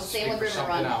anybody wants to speak for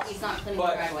something else. He's not cleaning the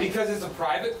But driveway. because it's a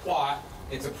private plot,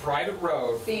 it's a private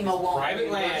road, FEMA won't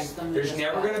private land, reimburse them there's as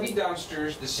never well. going to be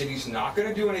dumpsters, the city's not going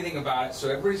to do anything about it, so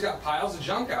everybody's got piles of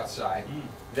junk outside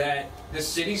that the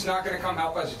city's not going to come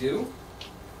help us do.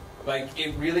 Like,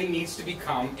 it really needs to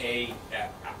become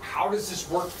how does this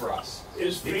work for us?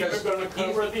 Is FEMA going to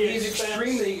cover the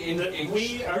expense that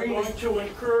we are going to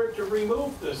incur to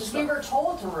remove this Because stuff? we were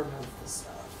told to remove this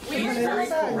stuff. He's very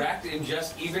correct in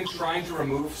just even trying to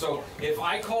remove. So if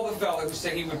I call the fella who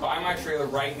said he would buy my trailer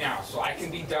right now so I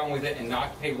can be done with it and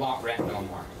not pay lot rent no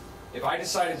more, if I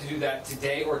decided to do that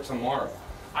today or tomorrow,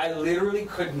 I literally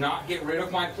could not get rid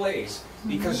of my place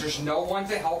because there's no one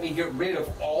to help me get rid of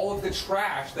all of the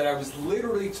trash that I was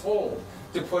literally told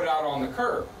to put out on the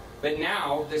curb. But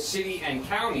now the city and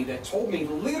county that told me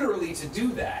literally to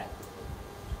do that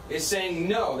is saying,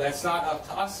 no, that's not up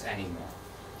to us anymore.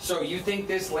 So you think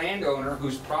this landowner,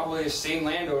 who's probably the same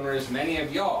landowner as many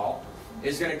of y'all,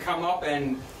 is going to come up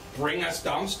and bring us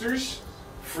dumpsters?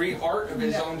 Free heart of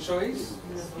his own choice?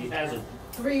 He hasn't.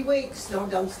 3 weeks, no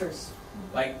dumpsters.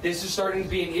 Like, this is starting to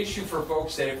be an issue for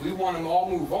folks that if we want to all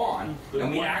move on,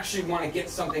 and we actually want to get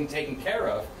something taken care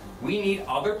of, we need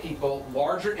other people,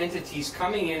 larger entities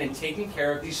coming in and taking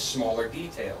care of these smaller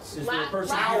details.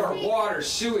 Power, water,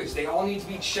 sewage, they all need to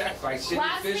be checked by city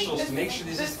officials to make sure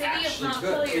this is actually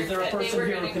good. Is there a person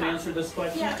here who can answer this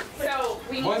question? Yeah, so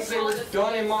we Once they were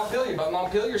done in Montpelier, but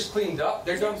Montpelier's cleaned up.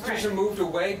 Their dumpsters are moved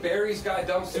away. Barry's got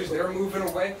dumpsters, they're moving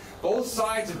away. Both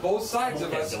sides of us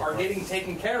are getting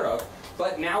taken care of.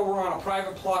 But now we're on a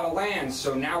private plot of land,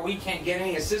 so now we can't get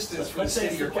any assistance from the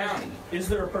city or county. Is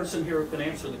there a person here who can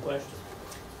answer the question?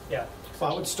 Yeah.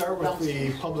 Well, I would start with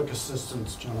the public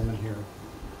assistance gentleman here.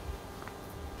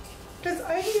 Because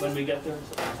I When we get there,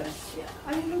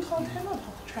 I even called him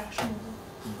about the trash removal.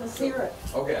 Let's hear it.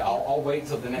 Okay, I'll wait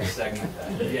till the next segment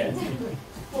then. Yeah.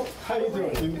 How you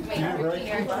doing? You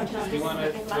want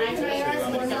to Can I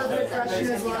ask one more quick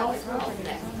question as well?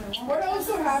 What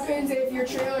also happens if your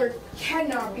trailer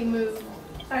cannot be moved?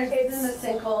 It's in a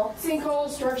sinkhole. Sinkhole,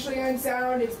 structurally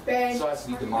unsound, it's bent. So it has to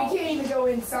be We demolished. can't even go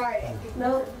inside it.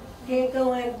 No, can't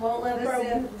go in, won't let us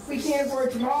in. We can't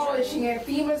afford demolishing it.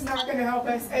 FEMA's not gonna help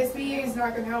us, SBA is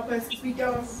not gonna help us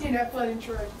because we didn't have flood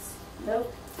insurance.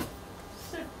 Nope.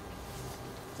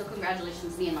 So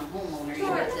congratulations being a homeowner, you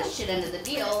get the shit end of the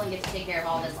deal and get to take care of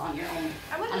all this on your own,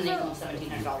 on an income of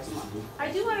 $1,700 a month.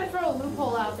 I do want to throw a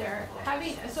loophole out there.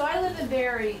 So I live in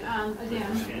Barry, again,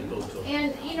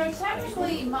 and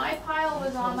technically my pile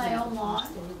was on my own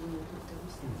lawn,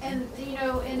 and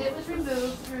and it was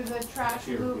removed through the trash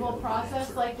removal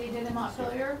process like they did in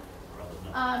Montpelier.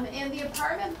 And the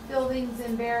apartment buildings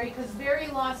in Barry, because Barry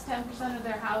lost 10% of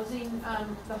their housing,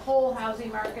 the whole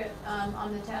housing market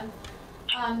on the 10th.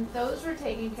 Those were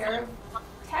taken care of.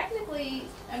 Technically,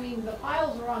 the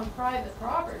piles were on private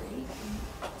property.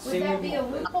 Would that be a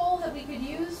loophole that we could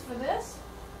use for this?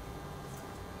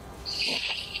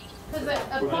 Because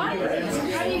Are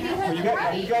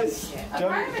you guys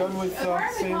done with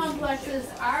apartment complexes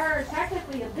are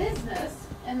technically a business,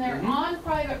 and they're on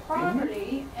private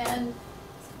property, and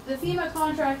the FEMA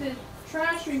contracted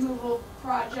trash removal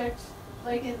project,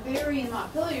 like in Barry and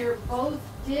Montpelier, both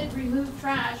did remove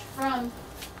trash from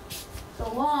the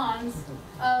lawns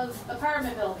of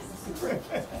apartment buildings.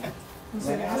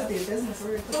 So it has to be a business,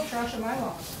 we're gonna put trash on my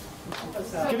lawn.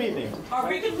 Good evening. Are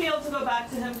we going to be able to go back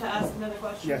to him to ask another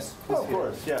question? Yes, of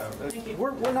course, yeah.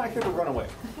 We're not here to run away.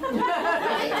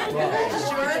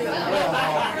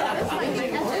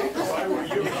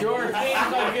 Sure,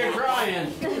 seems like you're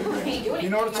crying. You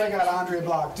notice I got Andre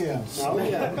blocked in. Oh,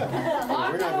 yeah.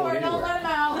 Lock the door, don't let him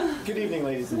out. Good evening,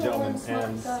 ladies and gentlemen,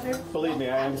 and believe me,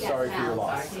 I am sorry for your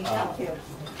loss.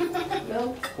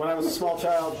 When I was a small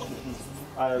child,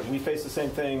 we faced the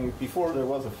same thing before there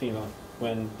was a FEMA,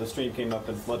 when the stream came up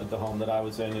and flooded the home that I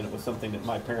was in, and it was something that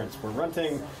my parents were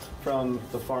renting from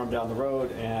the farm down the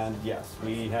road, and yes,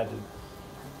 we had to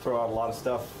throw out a lot of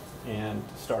stuff and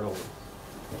start over.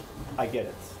 I get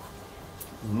it.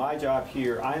 My job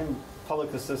here, I'm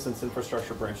Public Assistance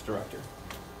Infrastructure Branch Director.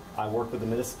 I work with the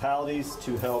municipalities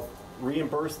to help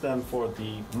reimburse them for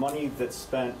the money that's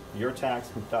spent, your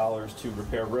tax dollars, to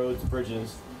repair roads,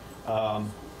 bridges,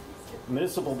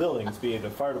 municipal buildings, be it a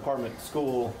fire department,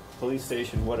 school, police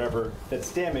station, whatever,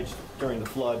 that's damaged during the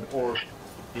flood or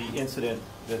the incident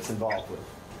that's involved with.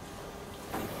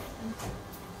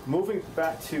 Moving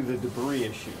back to the debris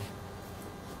issue,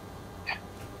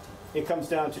 it comes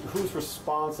down to who's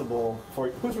responsible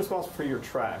for your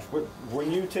trash.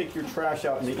 When you take your trash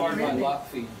out in the Part of my evening, lot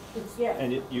fee.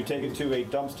 and you take it to a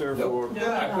dumpster for...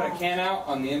 I put a can out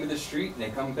on the end of the street and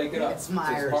they come pick it up. It's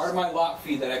Myers. It's part of my lot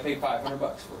fee that I pay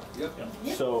 $500 for. Yep.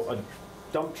 So a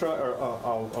dump truck or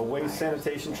a waste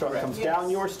sanitation truck Correct. comes down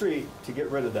your street to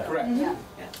get rid of that. Correct.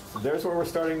 So there's where we're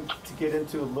starting to get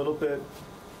into a little bit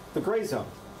the gray zone.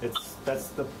 That's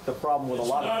the problem with a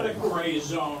lot of things. It's not a gray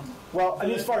zone. Well, I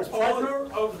mean, as far as the owner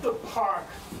of the park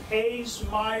pays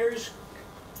Myers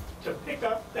to pick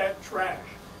up that trash.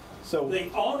 So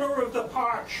the owner of the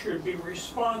park should be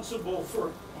responsible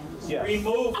for yes.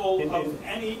 removal of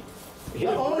any. The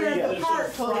owner of the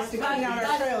park told us to clean out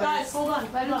our trailers. Guys, hold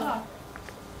on, let him talk.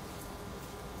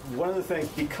 One of the things,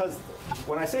 because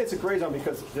when I say it's a gray zone,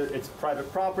 because it's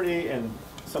private property and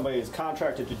somebody is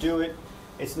contracted to do it,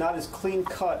 it's not as clean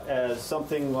cut as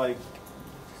something like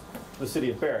the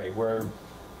city of Barry, where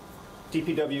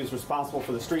DPW is responsible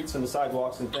for the streets and the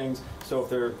sidewalks and things. So if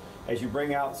they're, as you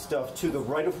bring out stuff to the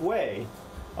right of way,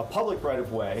 a public right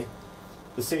of way,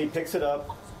 the city picks it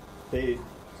up, they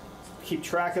keep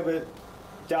track of it,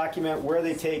 document where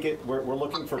they take it. We're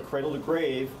looking for cradle to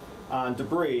grave on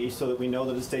debris so that we know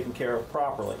that it's taken care of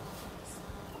properly.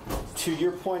 To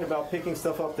your point about picking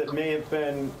stuff up that may have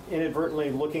been inadvertently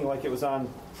looking like it was on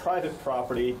private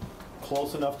property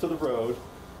close enough to the road,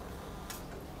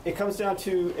 it comes down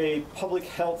to a public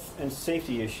health and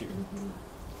safety issue.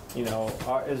 You know,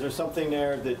 is there something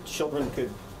there that children could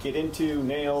get into,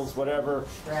 nails, whatever?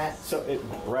 Rats. So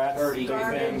rats, dirty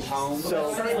things.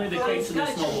 So certainly the case in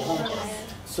this mobile home park.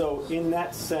 So in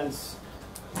that sense,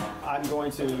 I'm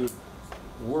going to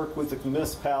work with the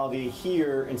municipality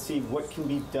here and see what can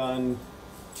be done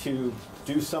to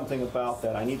do something about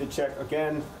that. I need to check,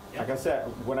 again, like I said,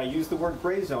 when I use the word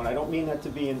gray zone, I don't mean that to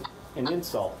be an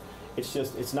insult. It's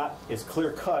just, it's not as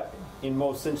clear cut in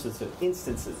most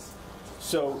instances.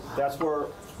 So that's where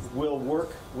we'll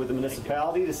work with the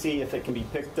municipality to see if it can be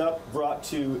picked up, brought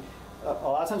to, a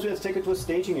lot of times we have to take it to a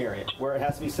staging area where it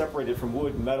has to be separated from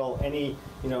wood, metal, any,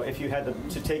 you know, if you had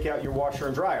to take out your washer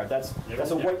and dryer, that's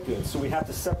a white good. So we have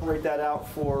to separate that out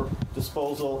for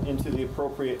disposal into the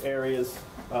appropriate areas,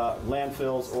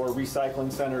 landfills or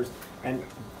recycling centers and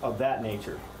of that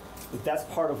nature. That's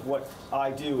part of what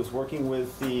I do, is working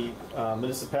with the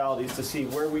municipalities to see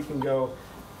where we can go.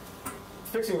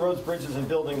 Fixing roads, bridges, and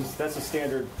buildings, that's a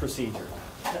standard procedure.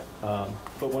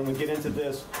 But when we get into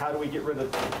this, how do we get rid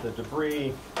of the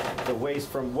debris, the waste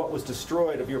from what was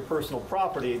destroyed of your personal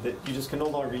property that you just can no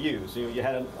longer use? You know, you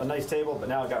had a nice table, but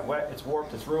now it got wet, it's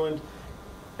warped, it's ruined,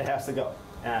 it has to go.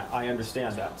 I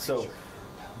understand that. So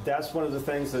that's one of the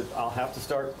things that I'll have to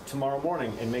start tomorrow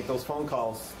morning and make those phone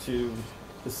calls to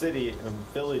the city and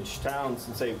village, towns,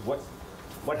 and say,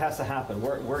 what has to happen?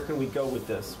 Where can we go with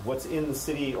this? What's in the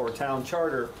city or town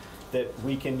charter that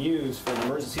we can use for an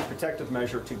emergency protective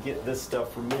measure to get this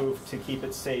stuff removed to keep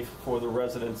it safe for the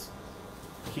residents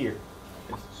here?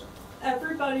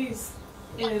 Everybody's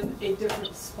in a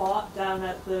different spot down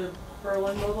at the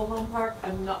Berlin Mobile Home Park.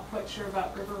 I'm not quite sure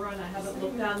about River Run. I haven't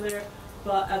looked down there.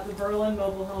 But at the Berlin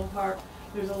Mobile Home Park,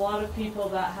 there's a lot of people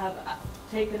that have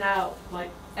taken out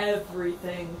like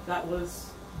everything that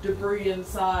was debris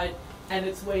inside, and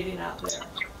it's waiting out there.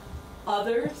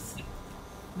 Others,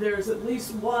 there's at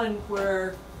least one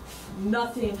where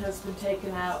nothing has been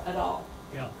taken out at all.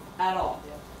 Yeah. At all.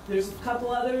 There's a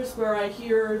couple others where I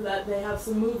hear that they have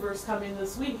some movers coming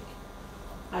this week.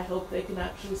 I hope they can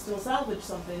actually still salvage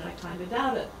something. I kind of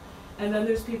doubt it. And then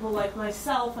there's people like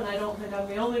myself, and I don't think I'm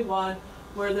the only one,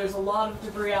 where there's a lot of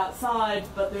debris outside,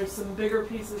 but there's some bigger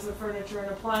pieces of furniture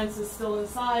and appliances still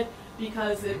inside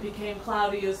because it became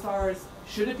cloudy as far as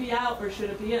should it be out or should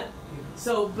it be in.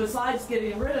 So besides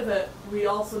getting rid of it, we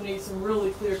also need some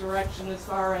really clear direction as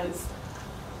far as,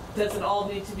 does it all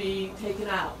need to be taken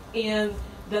out? And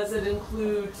does it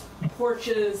include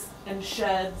porches and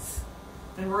sheds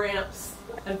and ramps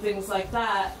and things like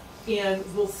that? And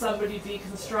will somebody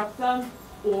deconstruct them,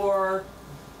 or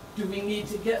do we need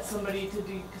to get somebody to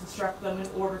deconstruct them in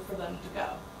order for them to go?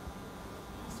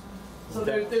 So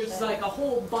there's like a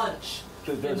whole bunch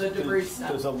in the debris stuff.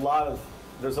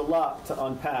 There's a lot to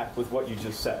unpack with what you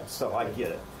just said, so I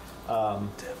get it.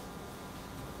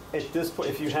 At this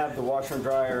point, if you have the washer and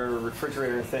dryer,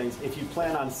 refrigerator and things, if you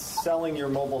plan on selling your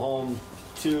mobile home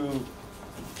to,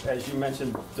 as you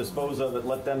mentioned, dispose of it,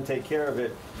 let them take care of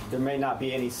it, there may not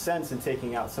be any sense in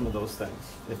taking out some of those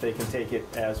things if they can take it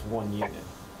as one unit.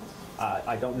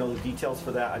 I don't know the details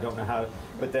for that. I don't know how,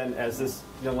 but then as this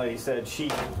young lady said,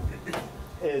 she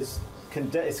is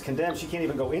condemned. She can't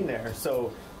even go in there.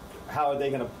 So how are they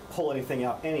going to pull anything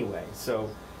out anyway? So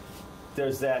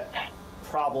there's that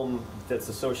problem that's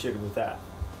associated with that.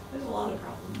 There's a lot of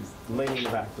problems. Lady in the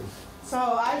back, please. So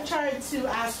I've tried to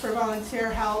ask for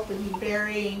volunteer help in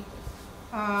Barry.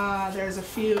 There's a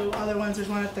few other ones. There's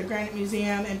one at the Granite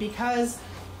Museum, and because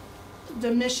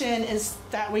the mission is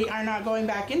that we are not going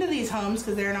back into these homes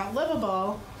because they're not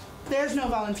livable, there's no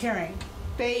volunteering.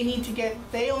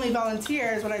 They only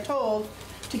volunteer, is what I told,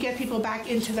 to get people back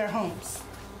into their homes.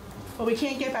 but we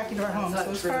can't get back into our homes. So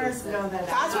as far as, No,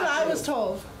 that's what I was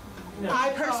told.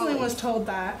 I personally was told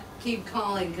that. Keep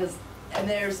calling, and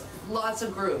there's lots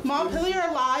of groups. Montpelier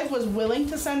Live was willing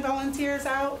to send volunteers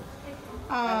out,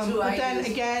 but then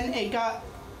again, it got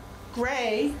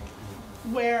gray,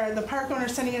 where the park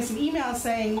owner's sending us an email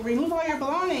saying, remove all your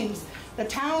belongings. The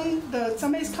town,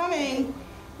 somebody's coming.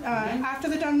 After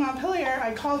they're done Montpelier,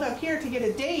 I called up here to get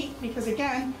a date because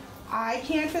again, I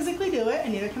can't physically do it,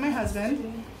 and neither can my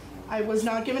husband. I was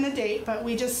not given a date, but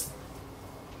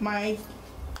my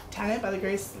tenant, by the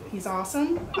grace, he's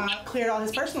awesome, cleared all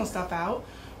his personal stuff out.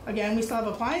 Again, we still have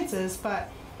appliances, but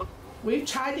we've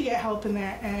tried to get help in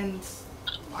there, and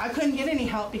I couldn't get any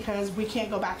help because we can't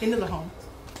go back into the home.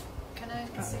 Can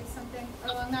I say something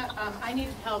along that? I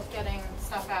needed help getting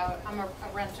stuff out. I'm a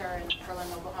renter in Berlin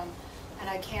Mobile Home, and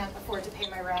I can't afford to pay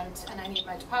my rent, and I need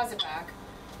my deposit back.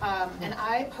 And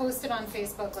I posted on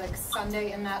Facebook like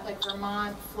Sunday in that like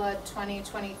Vermont Flood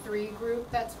 2023 group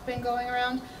that's been going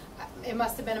around. It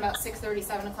must have been about 6:30,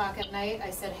 7 o'clock at night. I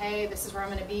said, hey, this is where I'm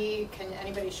going to be. Can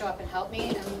anybody show up and help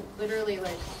me? And literally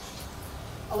like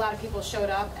a lot of people showed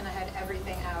up, and I had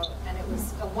everything out, and it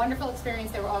was a wonderful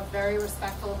experience. They were all very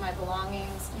respectful of my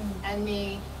belongings and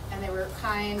me, and they were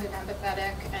kind and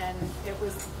empathetic, and it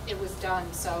was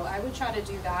done. So I would try to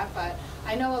do that, but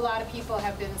I know a lot of people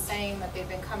have been saying that they've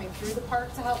been coming through the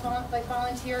park to help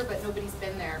volunteer, but nobody's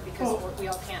been there because we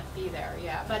all can't be there.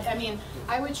 Yeah, but I mean,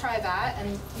 I would try that, and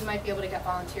you might be able to get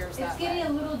volunteers that way. It's getting a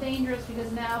little dangerous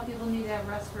because now people need to have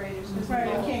respirators. Right,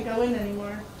 you can't go in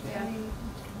anymore. Yeah.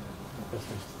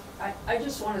 I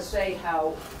just want to say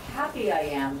how happy I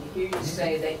am to hear you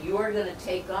say that you are going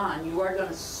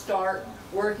to start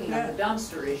working on the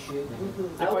dumpster issue.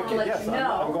 I want to let you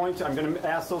know. I'm going to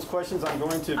ask those questions. I'm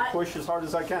going to push as hard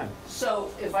as I can.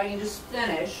 So if I can just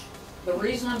finish, the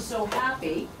reason I'm so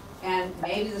happy, and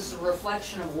maybe this is a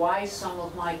reflection of why some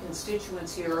of my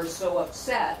constituents here are so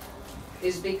upset,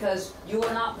 is because you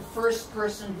are not the first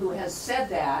person who has said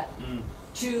that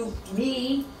to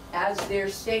me as their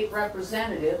state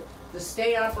representative. The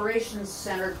State Operations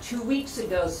Center 2 weeks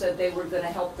ago said they were going to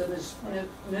help the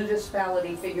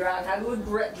municipality figure out how to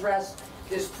address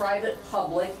this private,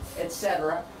 public,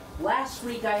 etc. Last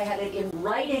week I had it in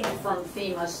writing from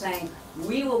FEMA saying,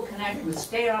 we will connect with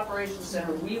State Operations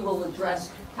Center, we will address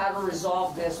how to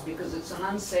resolve this because it's an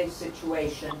unsafe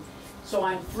situation. So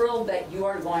I'm thrilled that you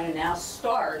are going to now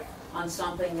start on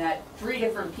something that 3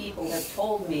 different people have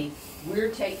told me we're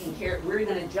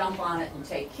going to jump on it and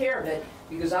take care of it,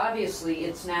 because obviously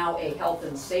it's now a health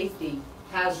and safety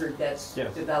hazard that's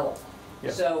developed.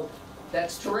 Yes. So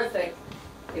that's terrific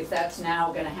if that's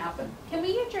now going to happen. Can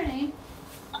we get your name?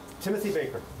 Timothy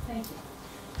Baker. Thank you.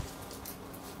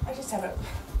 I just have a...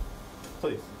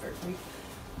 Please.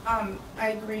 I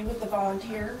agree with the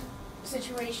volunteer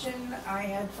situation. I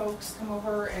had folks come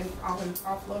over and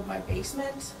offload my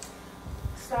basement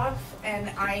stuff, and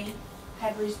I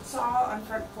had saw on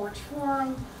Front Porch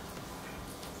Forum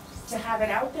to have it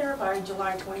out there by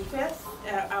July 25th,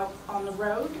 out on the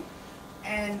road,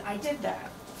 and I did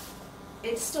that.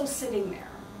 It's still sitting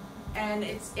there, and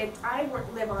I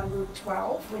live on Route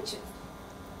 12, which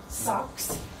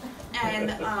sucks,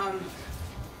 and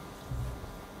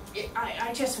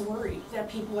I just worry that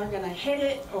people are going to hit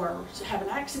it or have an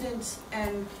accident,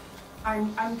 and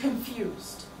I'm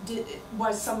confused.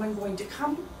 Was someone going to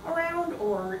come around,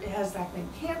 or has that been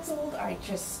canceled?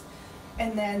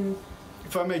 And then...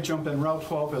 If I may jump in, Route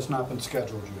 12 has not been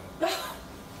scheduled yet.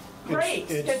 Great,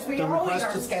 because we always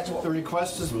are scheduled. The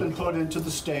request has been put into the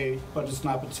state, but it's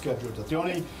not been scheduled yet. The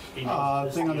only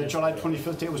thing on the July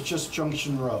 25th date was just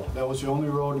Junction Road. That was the only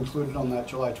road included on that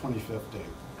July 25th date.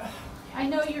 I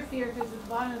know your fear because at the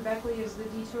bottom of Beckley is the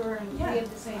detour, and we have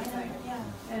the same thing. Yeah.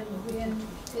 And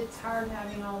it's hard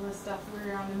having all this stuff.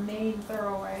 We're on the main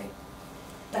thoroughway.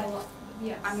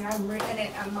 Yes. I mean, I'm in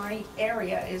it, and my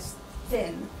area is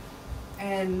thin,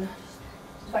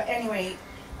 but anyway,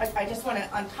 I just want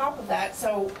to, on top of that,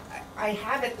 so I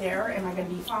have it there. Am I going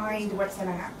to be fined? What's going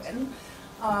to happen?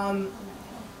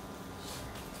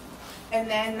 And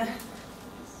then,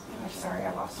 I'm sorry,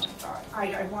 I lost my thought.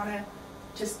 I want to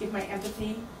just give my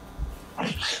empathy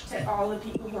to all the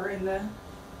people who are in the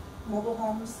mobile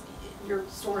homes. Your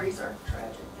stories are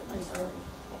tragic. I'm sorry.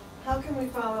 How can we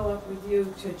follow up with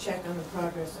you to check on the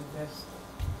progress of this?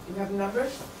 You have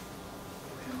numbers?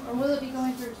 Or will it be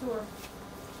going through a tour?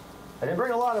 I didn't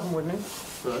bring a lot of them with me.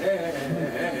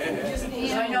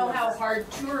 Because I know how hard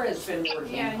Tour has been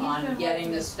working on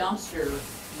getting this dumpster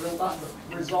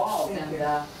resolved, and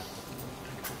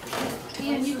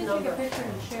Ian, you can take a picture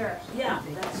and share it. yeah,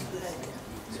 that's a good idea.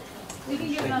 We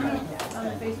can get it on the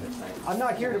Facebook site. I'm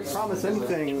not here to promise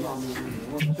anything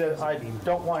that I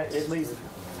don't want, at least,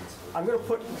 I'm gonna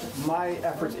put my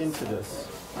efforts into this.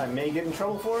 I may get in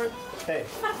trouble for it, hey,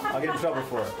 I'll get in trouble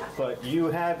for it. But you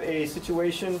have a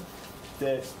situation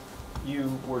that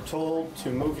you were told to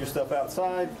move your stuff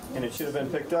outside and it should have been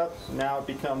picked up. Now it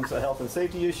becomes a health and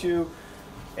safety issue.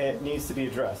 It needs to be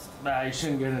addressed. Nah, you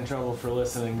shouldn't get in trouble for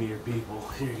listening to your people.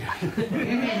 And the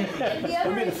other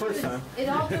That'd be the issue first is time.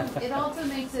 it also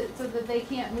makes it so that they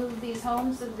can't move these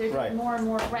homes, so there's Right. more and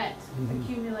more rent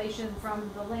accumulation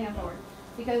from the landlord.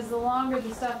 Because the longer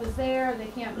the stuff is there, they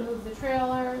can't move the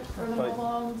trailer or the Right. mobile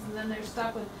homes, and then they're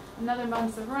stuck with another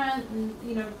month's of rent, and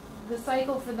the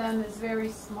cycle for them is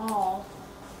very small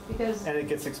because And it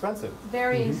gets expensive.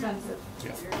 very expensive.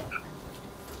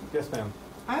 Yes, ma'am.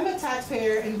 I'm a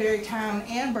taxpayer in Berrytown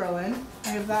and Berlin. I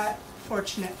have that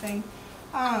fortunate thing.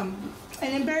 And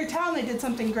in Berrytown, they did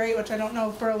something great, which I don't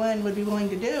know if Berlin would be willing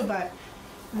to do, but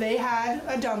they had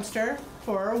a dumpster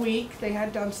for a week. They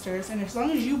had dumpsters, and as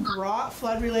long as you brought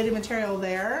flood-related material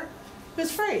there, it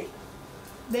was free.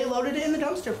 They loaded it in the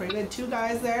dumpster for you. They had 2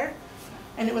 guys there,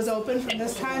 and it was open from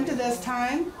this time to this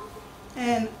time.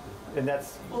 And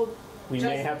that's, we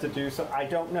may have to do so, I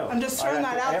don't know. I'm just throwing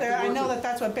that out there. I know that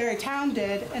that's what Berrytown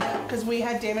did, and because we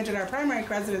had damage in our primary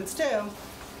residence too.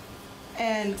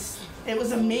 And it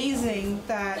was amazing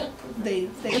that they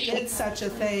did such a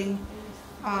thing.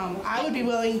 I would be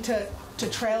willing to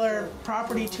trailer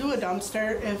property to a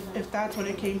dumpster if that's what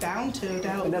it came down to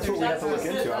help. And that's what we have to look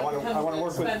into. I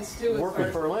want to work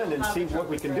with Berlin and see what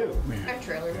we can do.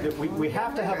 We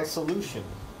have to have a solution.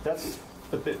 That's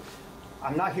the bit.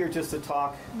 I'm not here just to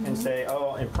talk and say,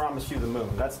 oh, and promise you the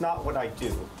moon. That's not what I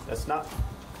do. That's not,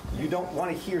 you don't want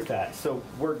to hear that. So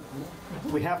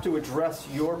we have to address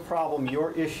your problem,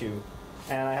 your issue,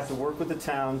 and I have to work with the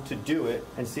town to do it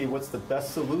and see what's the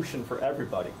best solution for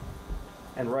everybody.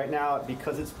 And right now,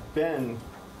 because it's been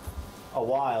a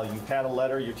while, you've had a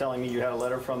letter, you're telling me you had a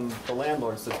letter from the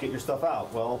landlord that says get your stuff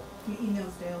out. Well, he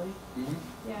emails daily.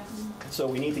 Yes. So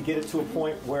we need to get it to a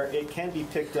point where it can be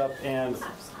picked up and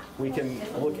we can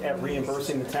look at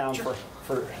reimbursing the town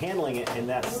for handling it in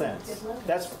that sense.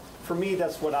 That's, for me,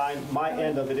 that's what my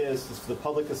end of it is the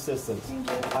public assistance.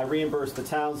 I reimburse the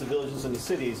towns, the villages, and the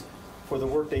cities for the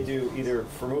work they do, either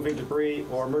for moving debris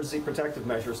or emergency protective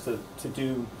measures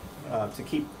to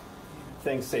keep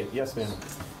things safe. Yes, ma'am.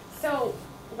 So,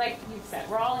 like you said,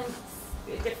 we're all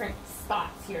in different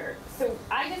spots here. So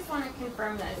I just want to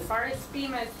confirm that as far as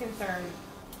FEMA is concerned,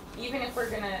 even if we're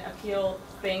going to appeal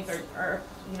things or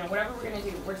whatever we're going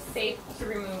to do, we're safe to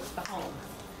remove the homes.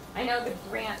 I know the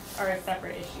grants are a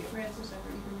separate issue. Grants are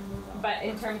separate, you can remove them. But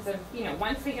in terms of,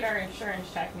 once we get our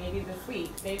insurance check, maybe this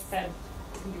week, they've said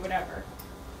we can do whatever.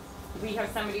 We have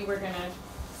somebody we're going to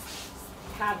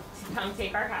have to come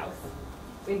take our house.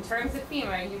 In terms of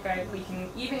FEMA, you guys, we can,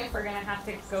 even if we're going to have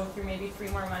to go through maybe 3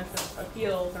 more months of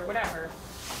appeals or whatever,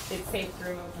 it's safe to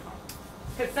remove the home.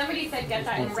 Because somebody said get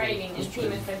that in writing, and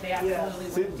FEMA said they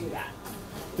absolutely wouldn't do that.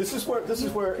 This is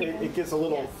where it gets a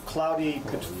little cloudy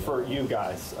for you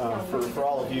guys, for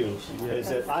all of you, is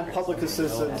that I'm public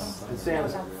assistance and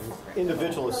Sam's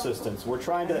individual assistance. We're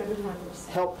trying to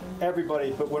help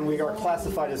everybody, but when we are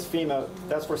classified as FEMA,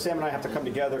 that's where Sam and I have to come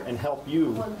together and help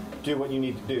you do what you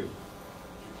need to do.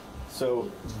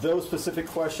 So those specific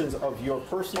questions of your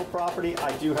personal property,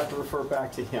 I do have to refer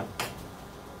back to him.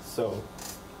 So,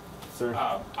 sir?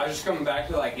 I was just coming back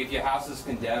to, like, if your house is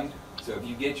condemned, so if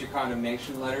you get your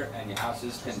condemnation letter and your house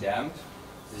is condemned,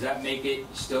 does that make it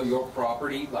still your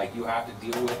property, like you have to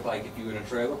deal with, like if you were in a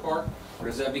trailer park? Or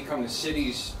does that become the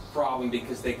city's problem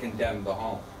because they condemned the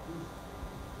home?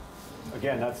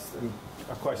 Again, that's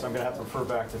a question I'm going to have to refer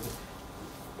back to.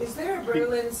 Is there a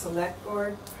Berlin Select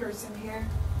Board person here?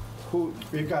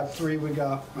 We've got 3. We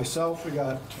got myself, we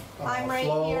got I'm right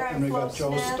Flo, here, and I'm we Flo got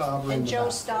Joe Smith, Stauber in and the Joe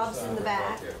back. Stobbs in the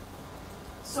back.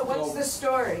 So what's the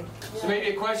story? So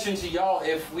maybe a question to y'all: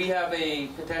 if we have a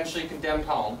potentially condemned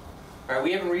home, right?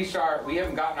 We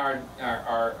haven't gotten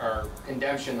our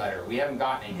condemnation letter. We haven't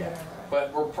gotten it yet,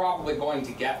 but we're probably going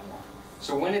to get one.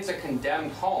 So when it's a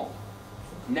condemned home,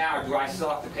 now do I still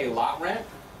have to pay lot rent?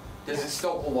 Does it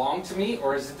still belong to me,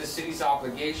 or is it the city's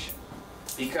obligation?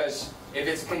 Because if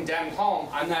it's a condemned home,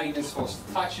 I'm not even supposed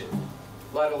to touch it,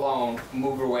 let alone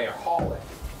move it away or haul it.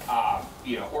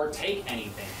 Or take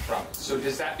anything from it. So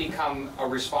does that become a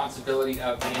responsibility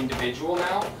of the individual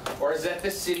now? Or is that the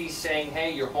city saying,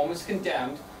 hey, your home is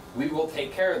condemned, we will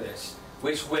take care of this,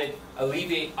 which would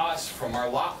alleviate us from our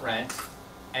lot rent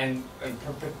and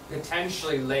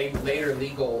potentially later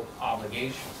legal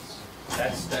obligations?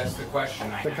 That's the question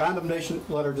I The have. condemnation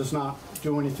letter does not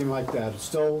do anything like that. It's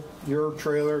still your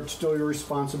trailer, it's still your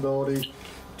responsibility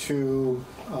to,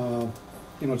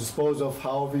 dispose of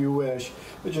however you wish.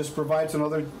 It just provides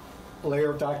another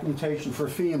layer of documentation for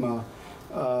FEMA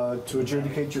to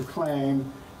adjudicate your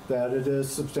claim that it is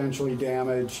substantially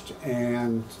damaged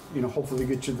and, hopefully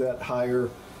get you that higher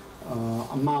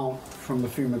amount from the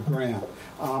FEMA grant.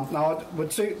 Now, I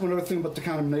would say one other thing about the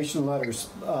condemnation letters.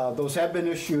 Those have been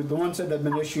issued, the ones that have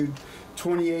been issued,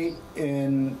 28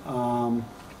 in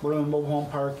Berlin Mobile Home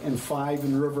Park and 5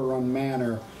 in River Run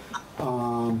Manor.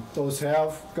 Those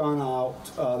have gone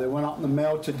out. They went out in the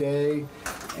mail today,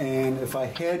 and if I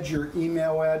had your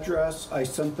email address, I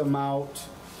sent them out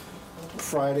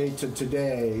Friday to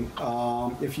today.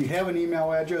 If you have an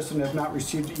email address and have not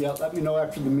received it yet, let me know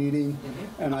after the meeting,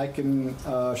 and I can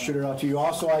shoot it out to you.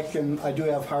 Also, I do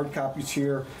have hard copies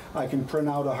here. I can print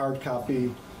out a hard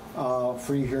copy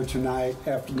for you here tonight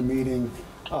after the meeting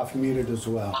if you need it as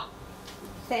well.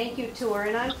 Thank you, Tor.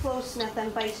 And I'm Flo Smith. I'm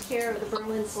Vice Chair of the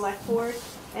Berlin Select Board.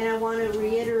 And I want to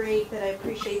reiterate that I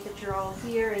appreciate that you're all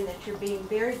here and that you're being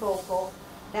very vocal.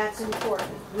 That's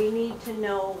important. We need to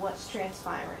know what's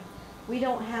transpiring. We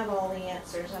don't have all the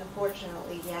answers,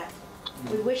 unfortunately, yet.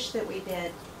 We wish that we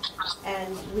did.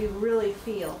 And we really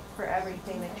feel for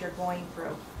everything that you're going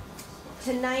through.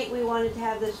 Tonight, we wanted to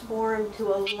have this forum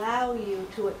to allow you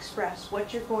to express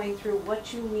what you're going through,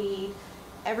 what you need.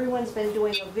 Everyone's been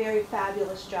doing a very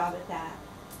fabulous job at that.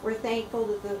 We're thankful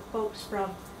that the folks from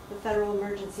the Federal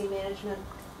Emergency Management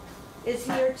is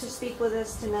here to speak with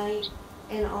us tonight,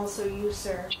 and also you,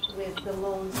 sir, with the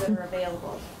loans that are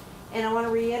available. And I want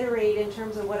to reiterate in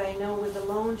terms of what I know with the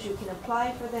loans, you can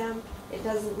apply for them. It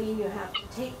doesn't mean you have to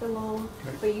take the loan,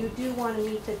 but you do want to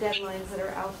meet the deadlines that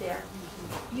are out there.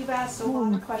 You've asked a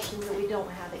lot of questions that we don't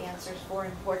have answers for,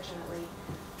 unfortunately.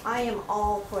 I am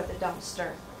all for the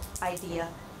dumpster idea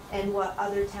and what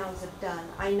other towns have done.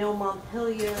 I know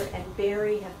Montpelier and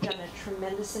Barry have done a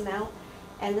tremendous amount,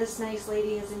 and this nice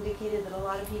lady has indicated that a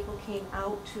lot of people came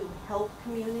out to help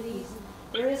communities.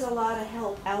 There is a lot of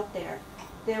help out there.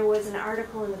 There was an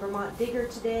article in the Vermont Digger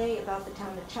today about the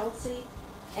town of Chelsea,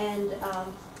 and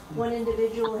one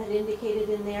individual had indicated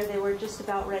in there they were just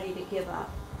about ready to give up.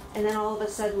 And then all of a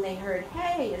sudden they heard,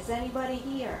 hey, is anybody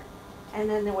here? And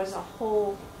then there was a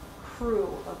whole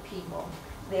crew of people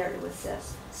there to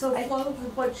assist. So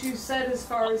what you said as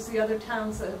far as the other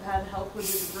towns that have had help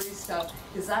with the debris stuff,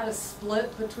 is that a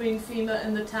split between FEMA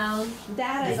and the town? Is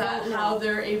that how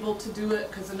they're able to do it?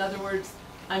 Because in other words,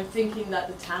 I'm thinking that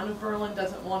the town of Berlin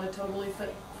doesn't want to totally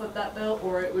foot that bill,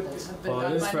 or it would have been Well,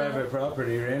 done it is by private now.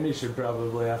 property. Randy should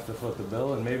probably have to foot the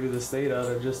bill, and maybe the state ought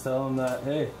to just tell him that,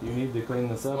 hey, you need to clean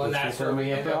this up. Well, it's that's where we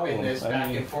becoming a end up problem. in this I back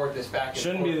mean, and forth, this back and forth.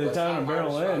 shouldn't be the Well, town of it's not my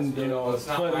Berlin, responsibility. It's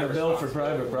not footing my the bill for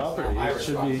private responsibility. property. It's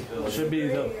not my It should be the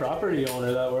responsibility. property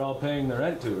owner that we're all paying the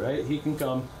rent to, right? He can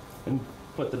come and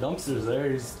put the dumpsters there.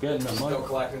 He's getting a Still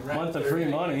collecting rent. month of free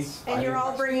money. And you're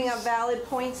all bringing up valid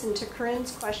points, and to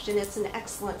Corinne's question, it's an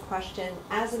excellent question.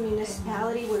 As a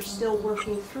municipality, we're still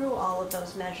working through all of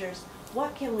those measures.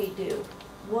 What can we do?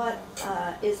 What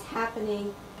is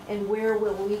happening, and where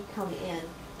will we come in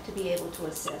to be able to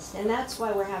assist? And that's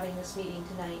why we're having this meeting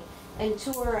tonight. And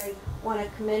Tor, I want to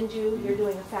commend you. You're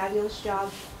doing a fabulous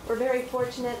job. We're very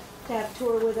fortunate to have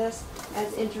Tor with us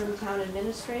as interim town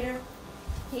administrator.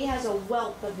 He has a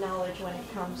wealth of knowledge when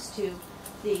it comes to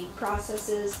the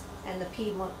processes and the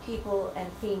people and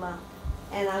FEMA.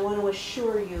 And I want to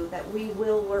assure you that we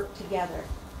will work together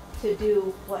to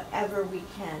do whatever we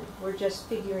can. We're just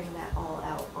figuring that all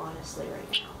out honestly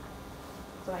right now.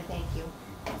 So I thank you.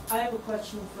 I have a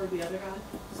question for the other guy.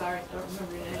 Sorry, I don't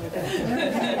remember your name. The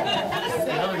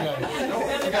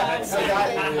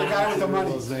guy with the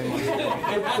money.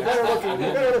 The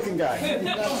better looking guy.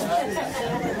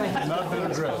 Not been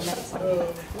addressed.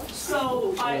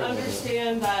 So I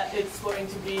understand that it's going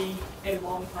to be a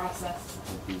long process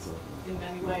in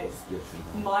many ways.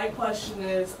 My question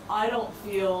is, I don't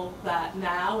feel that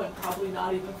now, and probably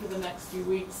not even for the next few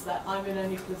weeks, that I'm in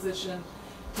any position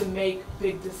to make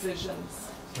big decisions.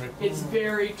 It's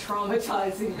very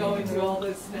traumatizing going through all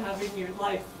this and having your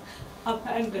life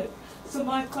upended. So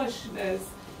my question is,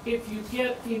 if you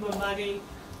get FEMA money,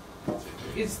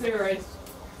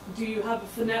 do you have a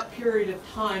finite period of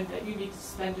time that you need to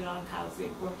spend it on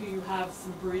housing, or do you have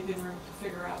some breathing room to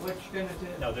figure out what you're going to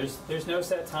do? No, there's no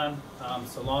set time.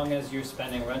 So long as you're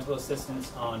spending rental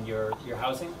assistance on your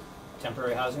housing,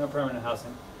 temporary housing or permanent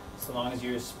housing, so long as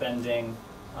you're spending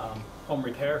home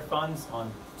repair funds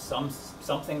on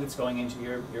something that's going into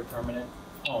your permanent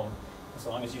home, as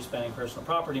long as you're spending personal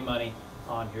property money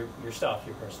on your stuff,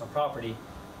 your personal property,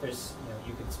 there's,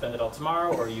 you could spend it all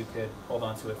tomorrow, or you could hold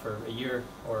on to it for a year,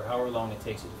 or however long it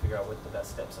takes you to figure out what the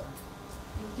best steps are.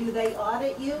 Do they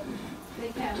audit you? They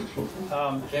can.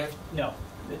 No.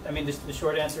 I mean, the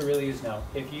short answer really is no.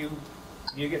 If you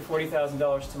get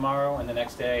 $40,000 tomorrow, and the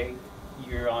next day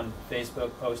you're on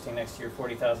Facebook posting next to your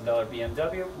 $40,000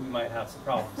 BMW, we might have some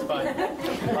problems. But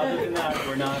other than that,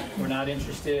 we're not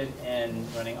interested in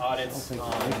running audits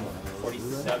on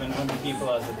 4,700 people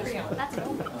as of this month.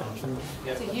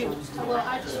 Well,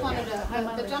 I just wanted to,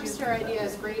 the dumpster idea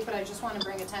is great, but I just want to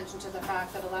bring attention to the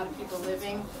fact that a lot of people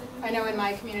living, I know in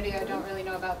my community, I don't really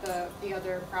know about the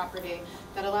other property,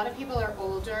 that a lot of people are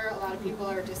older, a lot of people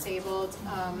are disabled,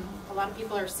 a lot of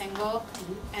people are single,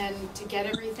 and to get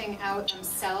everything out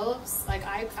themselves, like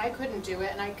I couldn't do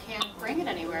it, and I can't bring it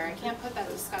anywhere. I can't put that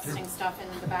disgusting stuff in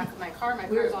the back of my car. My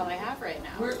car's all I have right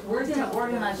now. We're going to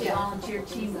organize a volunteer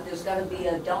team, but there's got to be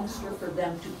a dumpster for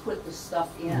them to put the stuff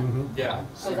in. Yeah.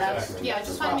 So that's I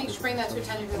just want to bring that to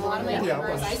attention because a lot of my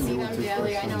neighbors, I see them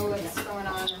daily. I know what's going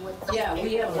on and what's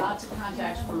we have lots of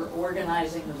contacts for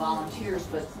organizing the volunteers,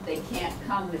 but they can't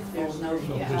come if there's no. We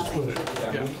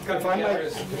can come together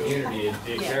as a community and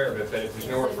take care of it, but if there's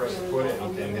nowhere for us to put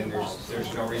anything, then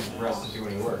there's no reason for us to do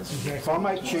any work. If I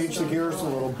might change the gears a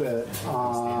little bit,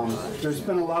 there's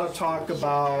been a lot of talk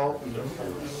about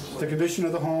the condition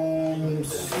of the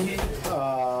homes,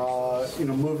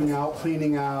 moving out,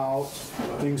 cleaning out,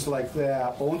 things like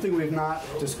that. But one thing we've not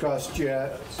discussed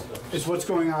yet is what's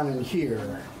going on in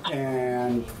here.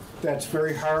 And that's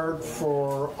very hard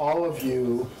for all of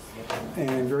you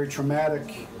and very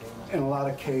traumatic in a lot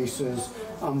of cases.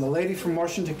 The lady from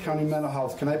Washington County Mental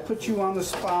Health, can I put you on the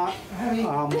spot?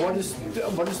 What is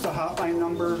the hotline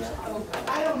number?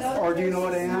 I don't know. Or do you know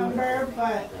it, Ann? Number,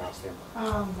 but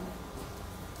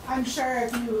I'm sure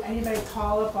if anybody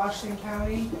call up Washington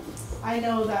County, I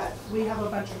know that we have a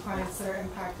bunch of clients that are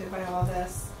impacted by all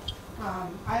this.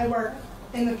 I work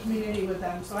in the community with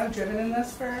them, so I've driven in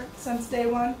this since day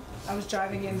one. I was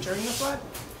driving in during the flood.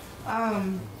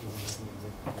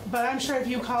 But I'm sure if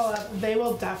you call up, they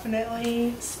will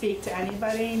definitely speak to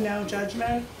anybody, no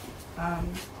judgment.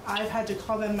 I've had to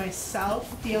call them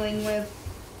myself, dealing with,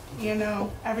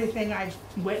 everything I've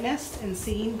witnessed and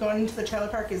seen. Going into the trailer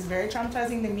park is very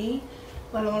traumatizing to me,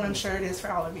 let alone I'm sure it is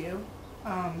for all of you.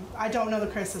 I don't know the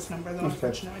crisis number, though,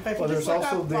 unfortunately. But well, there's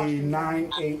also the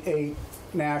 988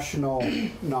 national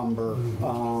number.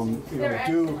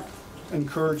 Do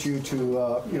encourage you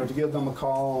to, to give them a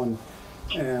call and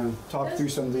talk through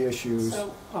some of the issues.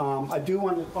 I do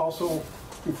want to also,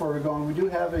 before we go on, we do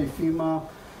have a FEMA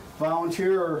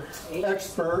volunteer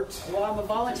expert. Well, I'm a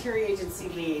volunteer agency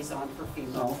liaison for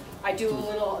FEMA. Oh. I do a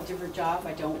little different job.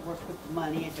 I don't work with the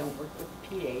money. I don't work with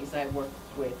PAs. I work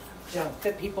with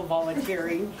the people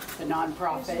volunteering, the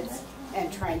nonprofits,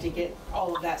 and trying to get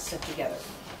all of that stuff together.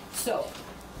 So,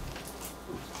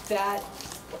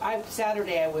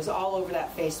 Saturday I was all over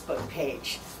that Facebook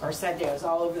page, or Sunday I was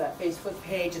all over that Facebook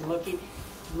page and looking,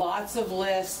 lots of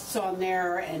lists on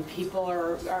there, and people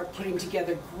are putting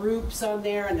together groups on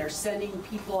there, and they're sending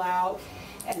people out,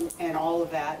 and all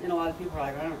of that, and a lot of people are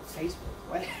like, I don't know, Facebook,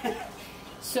 what?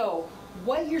 So,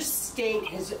 what your state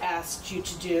has asked you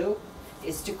to do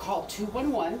is to call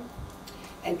 211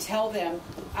 and tell them,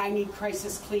 I need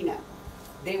crisis cleanup.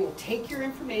 They will take your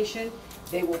information,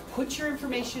 they will put your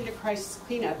information into crisis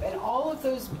cleanup, and all of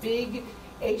those big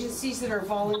agencies that are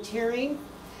volunteering,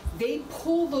 they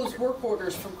pull those work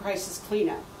orders from crisis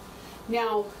cleanup.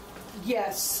 Now,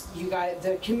 yes,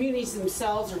 the communities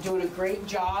themselves are doing a great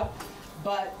job,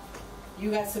 but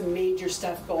you got some major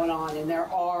stuff going on, and there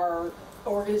are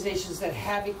organizations that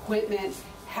have equipment,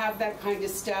 have that kind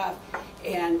of stuff,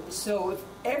 and so if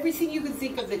everything you can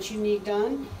think of that you need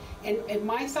done, and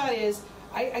my thought is,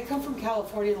 I come from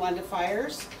California, land of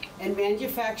fires, and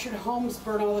manufactured homes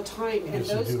burn all the time. And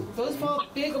those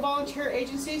big volunteer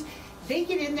agencies, they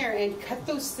get in there and cut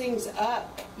those things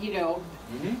up,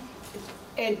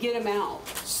 and get them out.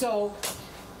 So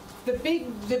the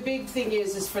big thing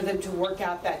is for them to work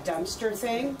out that dumpster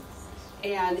thing,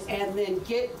 and then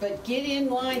get in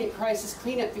line at crisis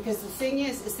cleanup, because the thing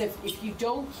is that if you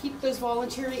don't keep those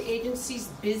voluntary agencies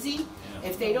busy,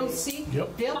 if they don't see,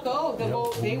 they'll go.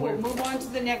 They will move on to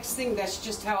the next thing. That's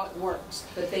just how it works.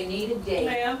 But they need a date.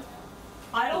 Ma'am,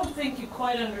 I don't think you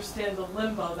quite understand the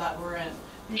limbo that we're in,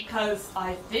 because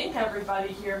I think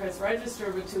everybody here has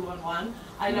registered with 211.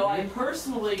 I know I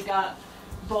personally got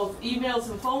both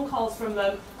emails and phone calls from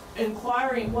them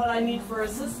inquiring what I need for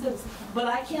assistance, but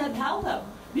I can't tell them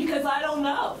because I don't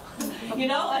know. You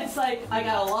know, it's like I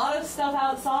got a lot of stuff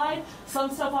outside,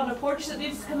 some stuff on the porch that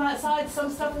needs to come outside, some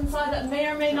stuff inside that may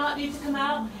or may not need to come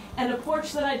out, and a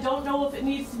porch that I don't know if it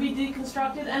needs to be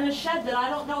deconstructed, and a shed that I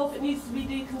don't know if it needs to be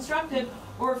deconstructed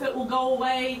or if it will go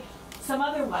away some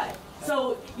other way.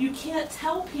 So you can't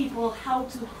tell people how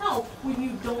to help when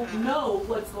you don't know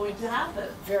what's going to happen.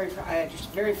 Very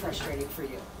frustrating for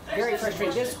you. Very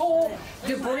frustrating. This whole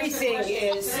debris thing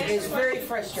is very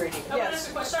frustrating.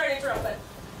 Yes. Sorry to interrupt, but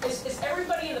is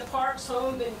everybody in the park's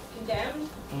home been condemned?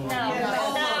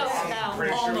 No.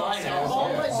 Pretty sure mine has.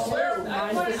 Where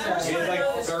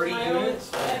 30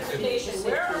 units.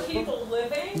 Where are people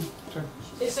living?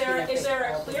 Is there a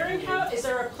clearinghouse? Is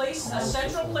there a place, a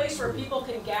central place where people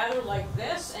can gather like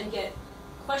this and get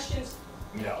questions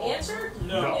answered?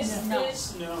 No.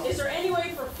 Is there any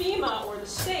way for FEMA or the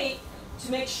state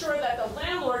to make sure that the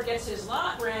landlord gets his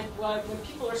lot rent when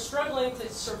people are struggling to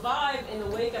survive in the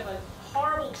wake of a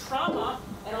horrible trauma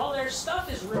and all their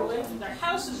stuff is ruined and their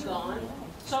house is gone?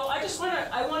 So I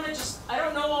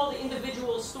don't know all the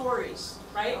individual stories,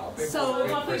 right? So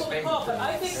I want people to call, but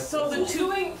I think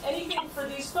doing anything for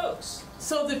these folks.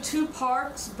 So the two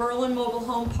parks, Berlin Mobile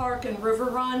Home Park and River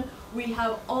Run, we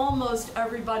have almost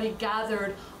everybody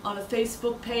gathered on a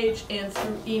Facebook page and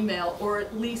through email, or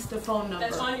at least a phone number.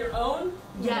 That's on your own?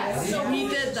 Yes, so we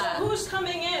did that. So who's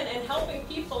coming in and helping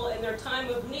people in their time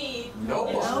of need? No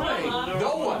one.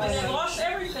 No one. And they lost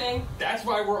everything. That's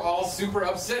why we're all super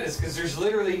upset, is because there's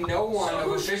literally no one of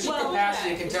official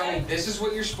capacity that can tell me this is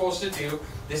what you're supposed to do,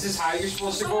 this is how you're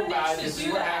supposed to go about it, this is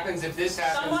what happens if this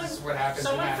happens, this is what happens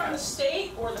when that Someone from the happens.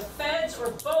 state or the feds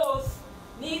or both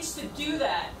needs to do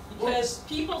that, because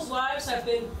people's lives have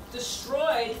been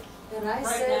destroyed. And I right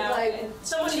said, now, like, and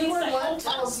someone needs to 211 help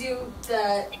tells us. you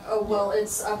that, oh, well,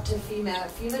 it's up to FEMA.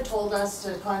 FEMA told us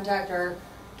to contact our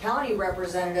county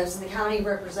representatives, and the county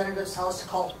representatives tell us to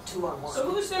call 211. So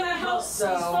who's going to help these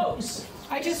folks?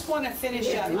 I just want to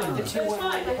finish up with the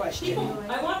 211 question.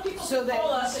 I want people to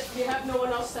call us if you have no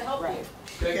one else to help you.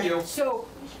 Thank you. So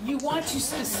you want to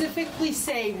specifically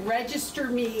say, register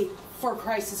me for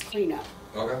crisis cleanup.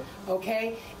 Okay.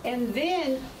 Okay? And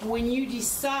then when you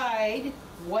decide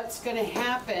what's going to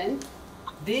happen,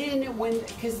 then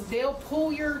because they'll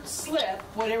pull your slip,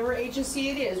 whatever agency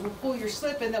it is, will pull your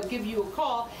slip and they'll give you a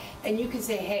call, and you can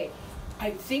say, hey,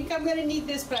 I think I'm going to need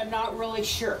this, but I'm not really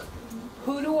sure.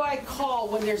 Who do I call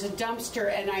when there's a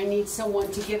dumpster and I need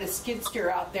someone to get a skid steer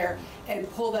out there and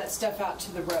pull that stuff out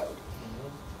to the road?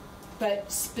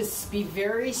 But be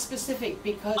very specific,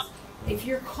 because if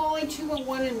you're calling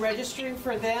 211 and registering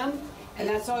for them, and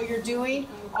that's all you're doing,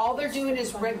 all they're doing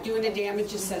is doing a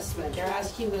damage assessment. They're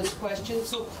asking those questions,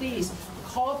 so please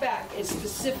call back and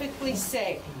specifically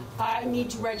say, I need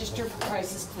to register for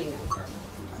crisis cleanup.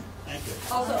 Thank you.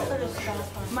 Also,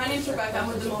 my name's Rebecca. I'm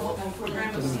with the Mobile Home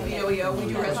Program with CBOEO.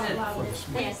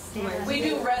 We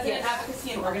do resident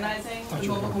advocacy and organizing with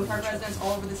mobile home park residents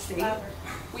all over the state.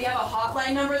 We have a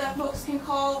hotline number that folks can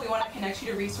call. We want to connect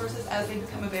you to resources as they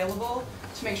become available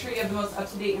to make sure you have the most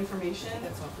up-to-date information.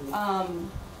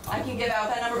 I can give out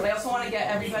that number, but I also want to get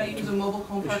everybody who's a mobile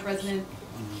home park resident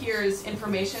here's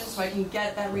information, so I can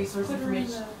get that resource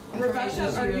information.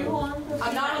 Rebecca, are you on the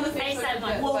I'm not on the Facebook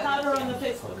group. We'll have her on the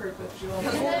Facebook group if you want.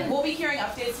 Because we'll be hearing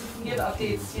updates. We can give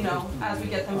updates, you know, as we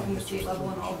get them from the state level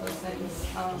and all of those things.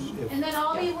 And then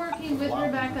I'll be working with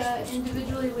Rebecca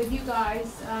individually with you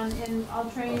guys, and I'll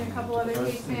train a couple other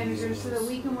case managers so that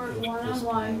we can work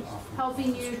one-on-one,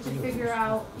 helping you to figure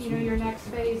out, you know, your next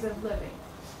phase of living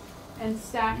and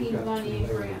stacking money and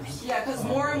grants. Yeah, because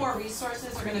more and more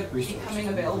resources are going to be becoming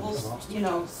available, you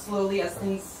know, slowly as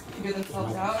things figure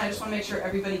themselves out. And I just want to make sure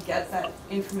everybody gets that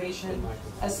information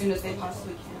as soon as they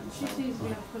possibly can. So.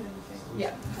 Yeah,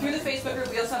 through the Facebook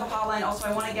group, we also have a hotline. Also,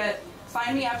 I want to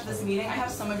find me after this meeting. I have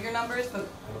some of your numbers, but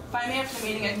find me after the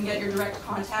meeting. I can get your direct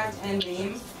contact and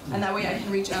name, and that way I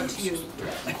can reach out to you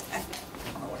directly.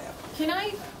 Can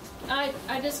I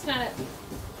just kind of,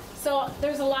 so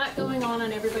there's a lot going on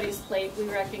everybody's plate. We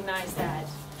recognize that.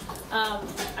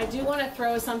 I do want to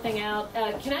throw something out.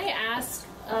 Can I ask,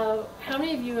 how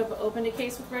many of you have opened a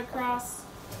case with Red Cross?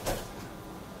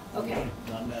 Okay.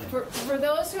 For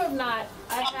those who have not,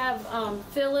 I have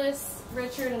Phyllis,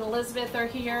 Richard, and Elizabeth are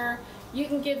here. You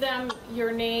can give them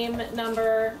your name,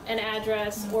 number, and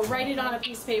address, or write it on a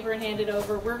piece of paper and hand it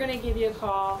over. We're going to give you a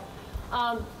call.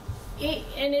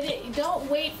 Don't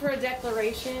wait for a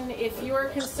declaration. If you are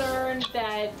concerned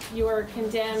that you are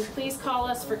condemned, please call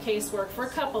us for casework for a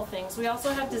couple things. We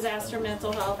also have disaster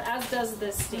mental health, as does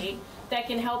the state, that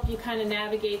can help you kind of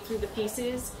navigate through the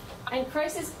pieces. And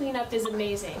crisis cleanup is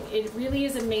amazing. It really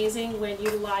is amazing when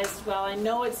utilized well. I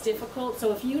know it's difficult,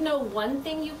 so if you know one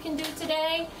thing you can do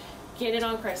today, get it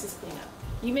on crisis cleanup.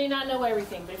 You may not know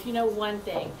everything, but if you know one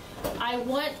thing. I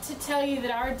want to tell you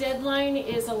that our deadline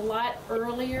is a lot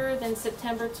earlier than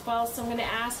September 12th, so I'm going to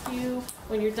ask you,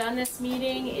 when you're done this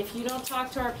meeting, if you don't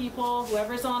talk to our people,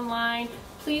 whoever's online,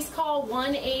 please call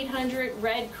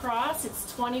 1-800-RED-CROSS.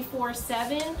 It's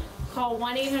 24/7. Call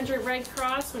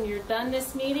 1-800-RED-CROSS when you're done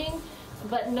this meeting,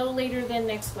 but no later than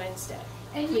next Wednesday.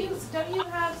 And don't you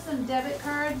have some debit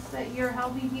cards that you're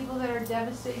helping people that are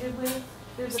devastated with?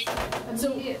 There's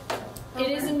immediate. It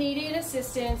is immediate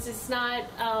assistance. It's not,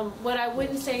 what I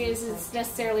wouldn't say is it's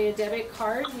necessarily a debit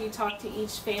card. We talk to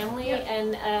each family,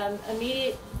 and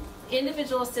immediate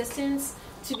individual assistance.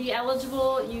 To be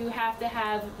eligible, you have to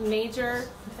have major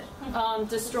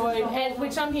destroyed,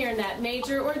 which I'm hearing that,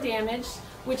 major or damaged,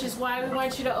 which is why we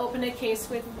want you to open a case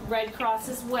with Red Cross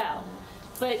as well.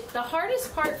 But the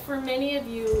hardest part for many of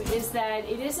you is that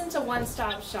it isn't a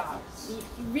one-stop shop. You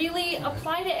really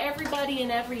apply to everybody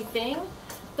and everything.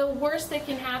 The worst that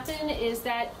can happen is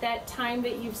that time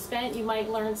that you've spent, you might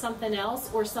learn something else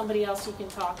or somebody else you can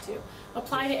talk to.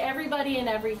 Apply to everybody and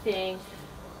everything.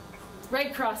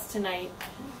 Red Cross tonight.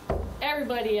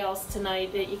 Everybody else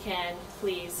tonight that you can,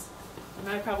 please. And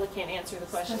I probably can't answer the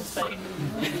questions, but...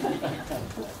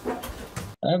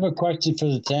 I have a question for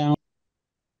the town.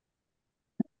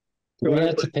 Do we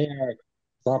have to pay our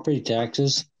property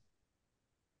taxes?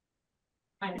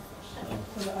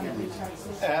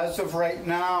 As of right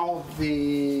now,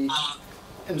 the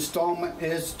installment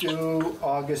is due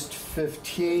August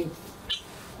 15th.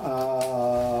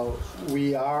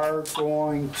 We are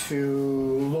going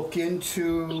to look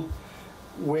into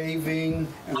waiving,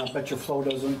 and I bet your Flo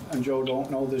doesn't and Joe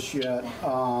don't know this yet,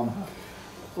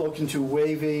 look into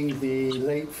waiving the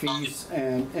late fees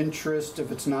and interest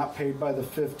if it's not paid by the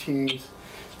 15th.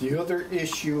 The other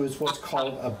issue is what's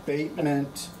called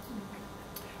abatement,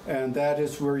 and that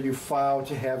is where you file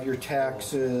to have your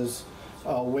taxes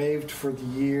waived for the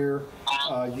year.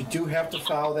 You do have to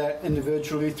file that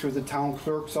individually through the town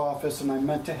clerk's office, and I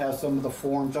meant to have some of the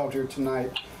forms out here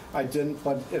tonight. I didn't,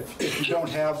 but if you don't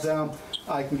have them,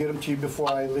 I can get them to you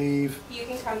before I leave. You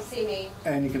can come see me.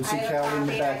 And you can see Callie in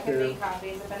the back there. I can make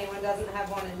copies if anyone doesn't have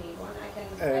one and need one. I can.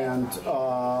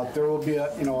 And there will be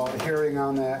a hearing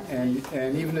on that,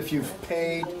 and even if you've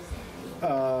paid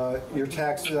your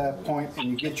taxes at that point and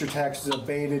you get your taxes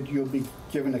abated, you'll be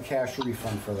given a cash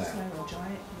refund for that.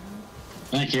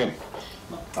 Thank you.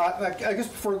 I guess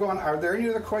before we go on, are there any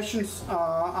other questions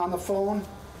on the phone?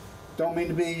 Don't mean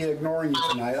to be ignoring you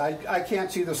tonight. I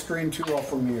can't see the screen too well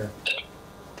from here.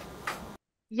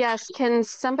 Yes, can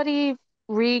somebody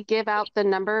re-give out the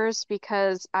numbers,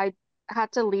 because I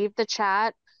had to leave the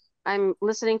chat. I'm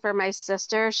listening for my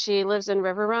sister. She lives in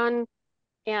River Run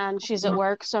and she's at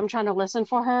work, so I'm trying to listen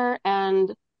for her,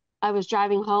 and I was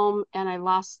driving home and I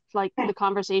lost like the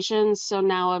conversation, so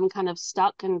now I'm kind of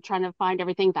stuck and trying to find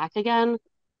everything back again,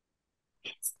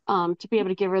 to be able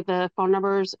to give her the phone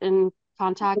numbers and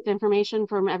contact information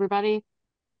from everybody.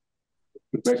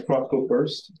 Red Cross go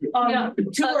first.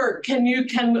 Tour, can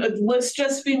a list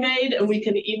just be made and we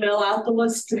can email out the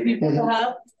list to people to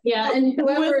have? Yeah, and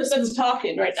whoever is that's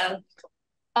talking right now.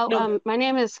 Oh, no. My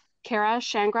name is Kara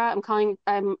Shangra.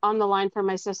 I'm on the line for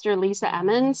my sister Lisa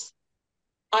Emmons.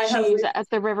 She's at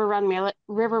the River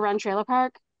Run Trailer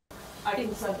Park. I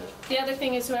can send it. The other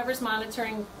thing is whoever's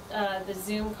monitoring the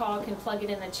Zoom call can plug it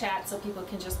in the chat so people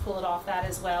can just pull it off that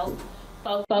as well.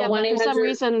 But for some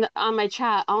reason on my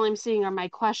chat, all I'm seeing are my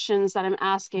questions that I'm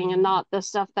asking and not the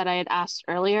stuff that I had asked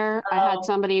earlier. I had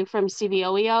somebody from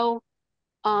CVOEO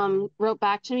wrote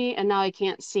back to me, and now I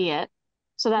can't see it.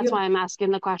 So that's why I'm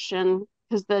asking the question,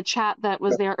 because the chat that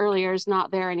was there earlier is not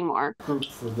there anymore. Group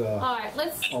for the all right,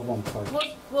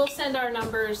 we'll send our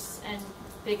numbers and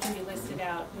they can be listed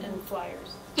out in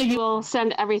flyers. So you will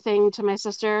send everything to my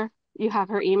sister? You have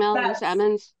her email, Lisa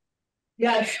Emmons?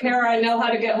 Yes, Kara, I know how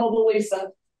to get hold of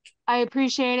Lisa. I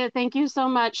appreciate it. Thank you so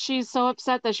much. She's so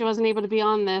upset that she wasn't able to be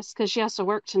on this because she has to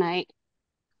work tonight.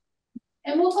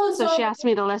 And we'll post. So she asked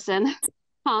me to listen.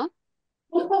 Huh?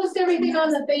 We'll post everything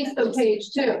on the Facebook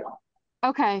page too.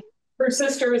 Okay. Her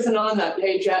sister isn't on that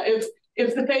page yet.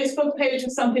 If the Facebook page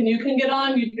is something you can get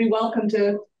on, you'd be welcome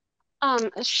to.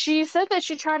 She said that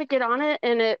she tried to get on it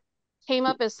and it came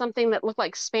up as something that looked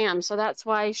like spam, so that's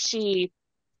why she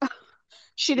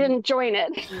didn't join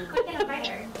it.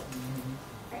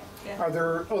 Are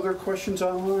there other questions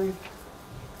online?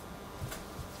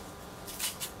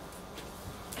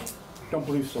 Don't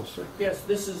believe so, sir. Yes,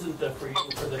 this isn't for you,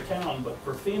 for the town, but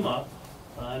for FEMA,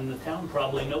 and the town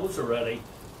probably knows already.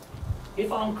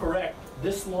 if I'm correct,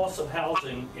 this loss of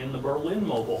housing in the Berlin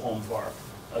Mobile Home Park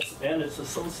and its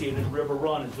associated River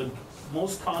Run is the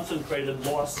most concentrated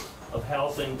loss of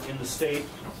housing in the state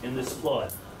in this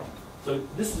flood. So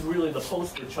this is really the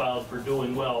poster child for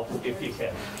doing well if you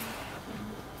can.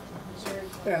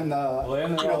 And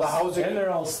and you know, the housing. And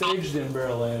they're all staged in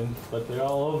Berlin, but they're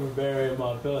all over Barry and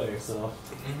Montpelier. So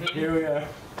here we are.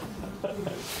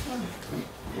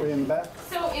 Way in the back.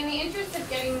 So in the interest of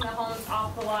getting the homes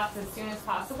off the lots as soon as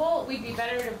possible, we'd be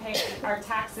better to pay our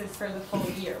taxes for the full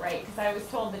year, right? Because I was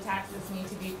told the taxes need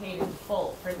to be paid in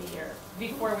full for the year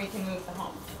before we can move the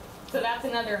homes. So that's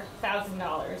another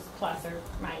 $1,000 plus or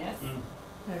minus.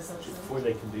 Before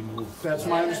they can be moved. That's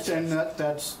my understanding.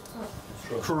 That's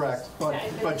correct,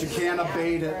 but you can't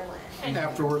abate it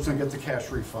afterwards and get the cash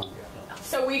refund.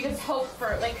 So we just hope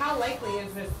for, like, how likely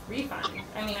is this refund?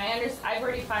 I mean, I've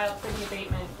already filed for the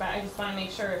abatement, but I just want to make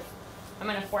sure if I'm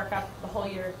going to fork up the whole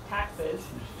year taxes,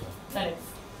 that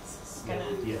it's going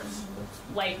to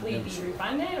likely be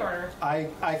refunded, or?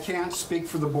 I can't speak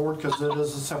for the board because it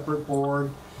is a separate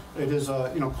board. It is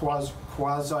a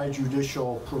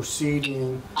quasi-judicial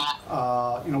proceeding,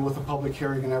 with a public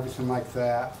hearing and everything like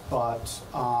that. But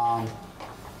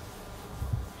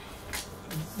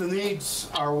the needs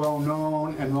are well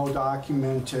known and well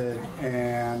documented,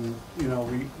 and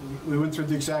we went through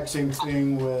the exact same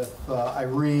thing with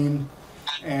Irene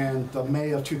and the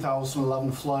May of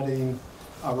 2011 flooding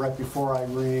right before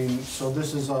Irene. So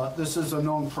this is a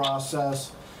known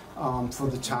process for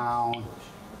the town.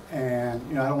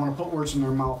 And I don't want to put words in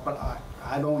their mouth, but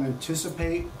I don't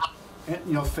anticipate,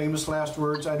 famous last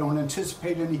words, I don't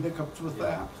anticipate any hiccups with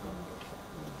that.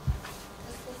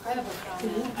 I have a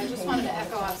comment. I just wanted to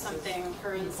echo off something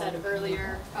Corinne said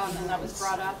earlier, and that was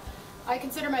brought up. I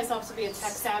consider myself to be a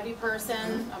tech-savvy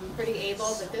person. I'm pretty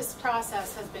able, but this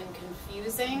process has been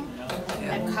confusing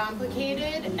and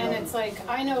complicated. And it's like,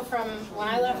 I know from when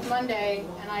I left Monday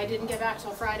and I didn't get back till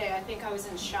Friday, I think I was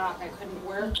in shock. I couldn't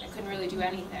work. I couldn't really do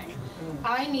anything.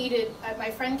 I needed,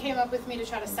 my friend came up with me to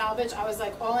try to salvage. I was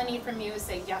like, all I need from you is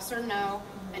say yes or no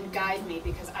and guide me,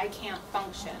 because I can't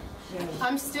function.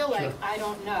 I'm still like, I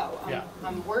don't know.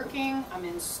 I'm working, I'm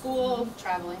in school,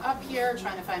 traveling up here,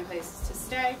 trying to find places to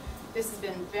stay. This has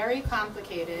been very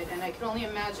complicated, and I can only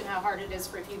imagine how hard it is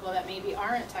for people that maybe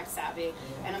aren't tech savvy.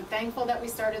 And I'm thankful that we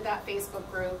started that Facebook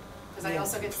group, because I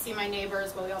also get to see my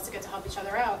neighbors, but we also get to help each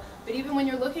other out. But even when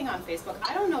you're looking on Facebook,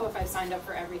 I don't know if I've signed up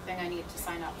for everything I need to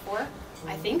sign up for.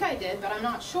 I think I did, but I'm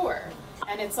not sure.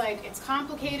 And it's like, it's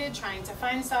complicated trying to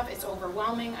find stuff. It's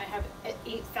overwhelming. I have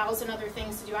 8,000 other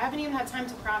things to do. I haven't even had time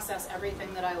to process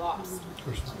everything that I lost.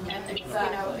 And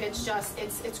it's just,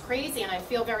 it's crazy, and I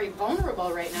feel very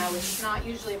vulnerable right now, which is not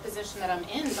usually a position that I'm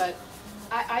in, but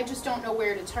I just don't know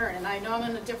where to turn. And I know I'm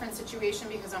in a different situation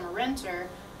because I'm a renter,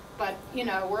 but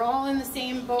we're all in the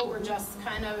same boat. We're just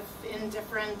kind of in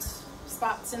different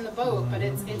spots in the boat, but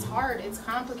it's hard, it's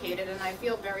complicated, and I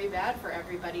feel very bad for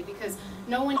everybody because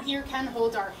no one here can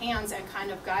hold our hands and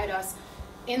kind of guide us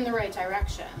in the right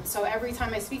direction. So every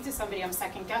time I speak to somebody, I'm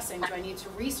second guessing. Do I need to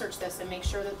research this and make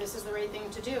sure that this is the right thing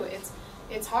to do?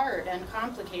 It's hard and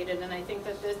complicated, and I think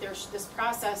that this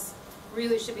process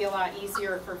really should be a lot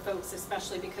easier for folks,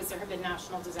 especially because there have been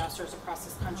national disasters across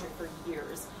this country for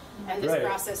years. And this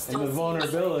process still, and the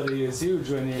vulnerability is huge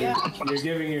when you're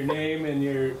giving your name and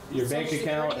your bank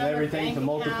account and everything to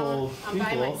multiple people. I'm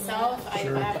by myself. I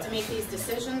have to make these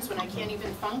decisions when I can't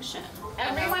even function.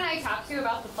 Everyone I talk to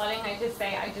about the flooding, I just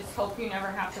say, I just hope you never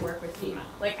have to work with FEMA.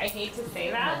 Like, I hate to say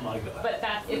that, but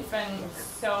it's been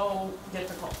so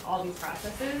difficult, all these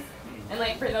processes. And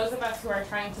like, for those of us who are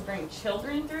trying to bring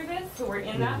children through this, who were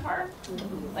in that park,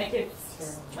 like,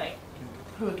 it's like,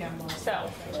 so.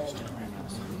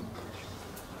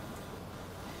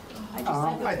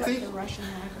 I think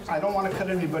I don't want to cut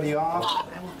anybody off.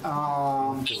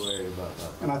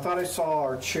 And I thought I saw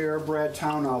our chair, Brad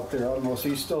Town, out there. I don't know, is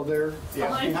he still there?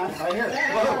 Yeah. Right here.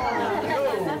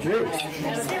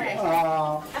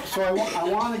 So I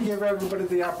want to give everybody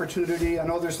the opportunity. I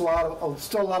know there's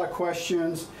still a lot of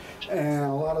questions, and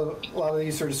a lot of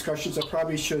these are discussions that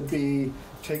probably should be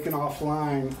taken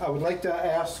offline. I would like to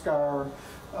ask our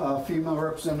female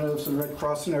representatives and Red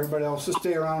Cross and everybody else to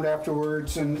stay around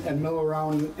afterwards and mill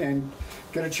around and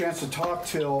get a chance to talk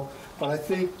till. But I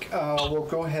think we'll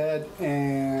go ahead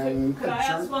and Could I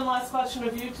ask one last question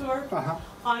of you, Tor?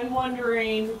 I'm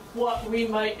wondering what we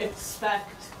might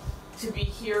expect to be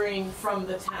hearing from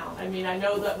the town. I mean, I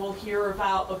know that we'll hear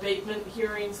about abatement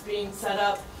hearings being set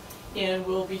up, and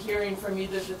we'll be hearing from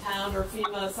either the town or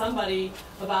FEMA, somebody,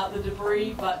 about the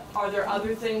debris, but are there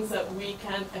other things that we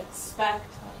can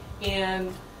expect?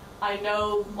 And I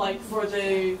know, like, for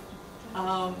the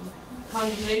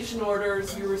condemnation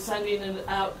orders, you were sending it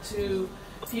out to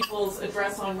people's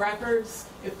address on records.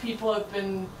 If people have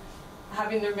been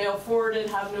having their mail forwarded,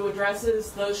 have new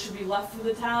addresses, those should be left to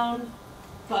the town.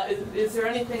 But is there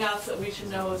anything else that we should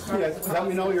know as far as the process? Let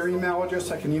me know your email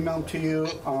address. I can email them to you.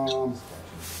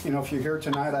 You know, if you're here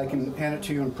tonight, I can hand it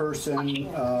to you in person. We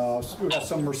got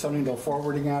some we're sending to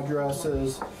forwarding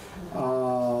addresses.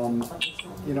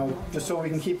 You know, just so we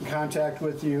can keep in contact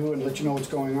with you and let you know what's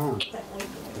going on. Can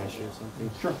I share something?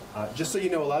 Sure. Just so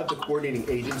you know, a lot of the coordinating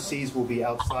agencies will be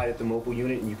outside at the mobile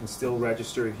unit, and you can still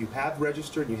register. If you have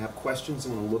registered and you have questions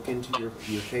and want to look into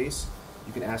your case,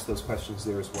 you can ask those questions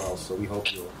there as well. So we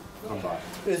hope you'll come by.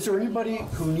 Is there anybody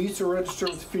who needs to register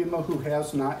with FEMA who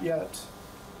has not yet?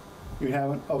 You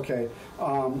haven't? Okay.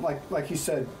 Like you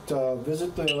said,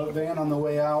 visit the van on the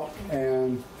way out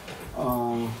and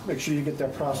make sure you get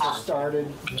that process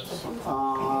started.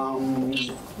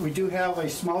 We do have a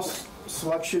small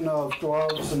selection of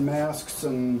gloves and masks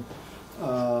and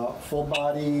full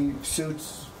body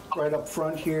suits right up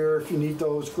front here. If you need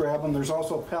those, grab them. There's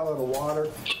also a pallet of water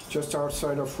just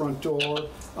outside our front door.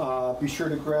 Be sure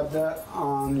to grab that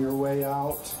on your way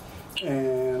out.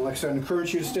 And like I said, I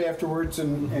encourage you to stay afterwards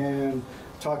and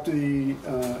talk to the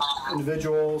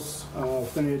individuals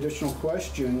with any additional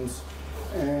questions.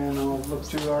 And I'll look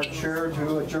to our chair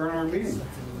to adjourn our meeting.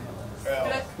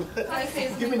 Can I say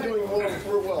something? You've been doing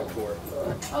well for it.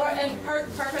 Oh, and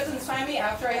Park President's find me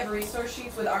after I have a resource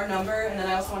sheet with our number, and then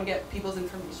I also want to get people's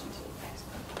information too.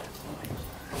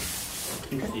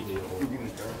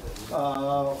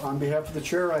 On behalf of the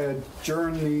chair, I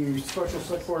adjourn the special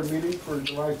select board meeting for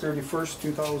July 31st,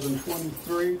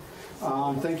 2023.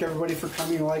 Thank everybody for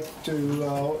coming. I'd like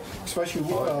to especially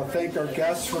thank our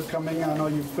guests for coming. I know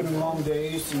you've put in long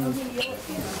days and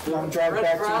long drive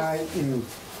back tonight. And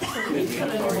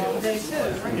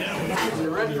The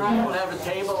Red Drum will have a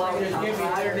table out there. Give me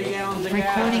 30 gallons of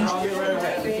gas.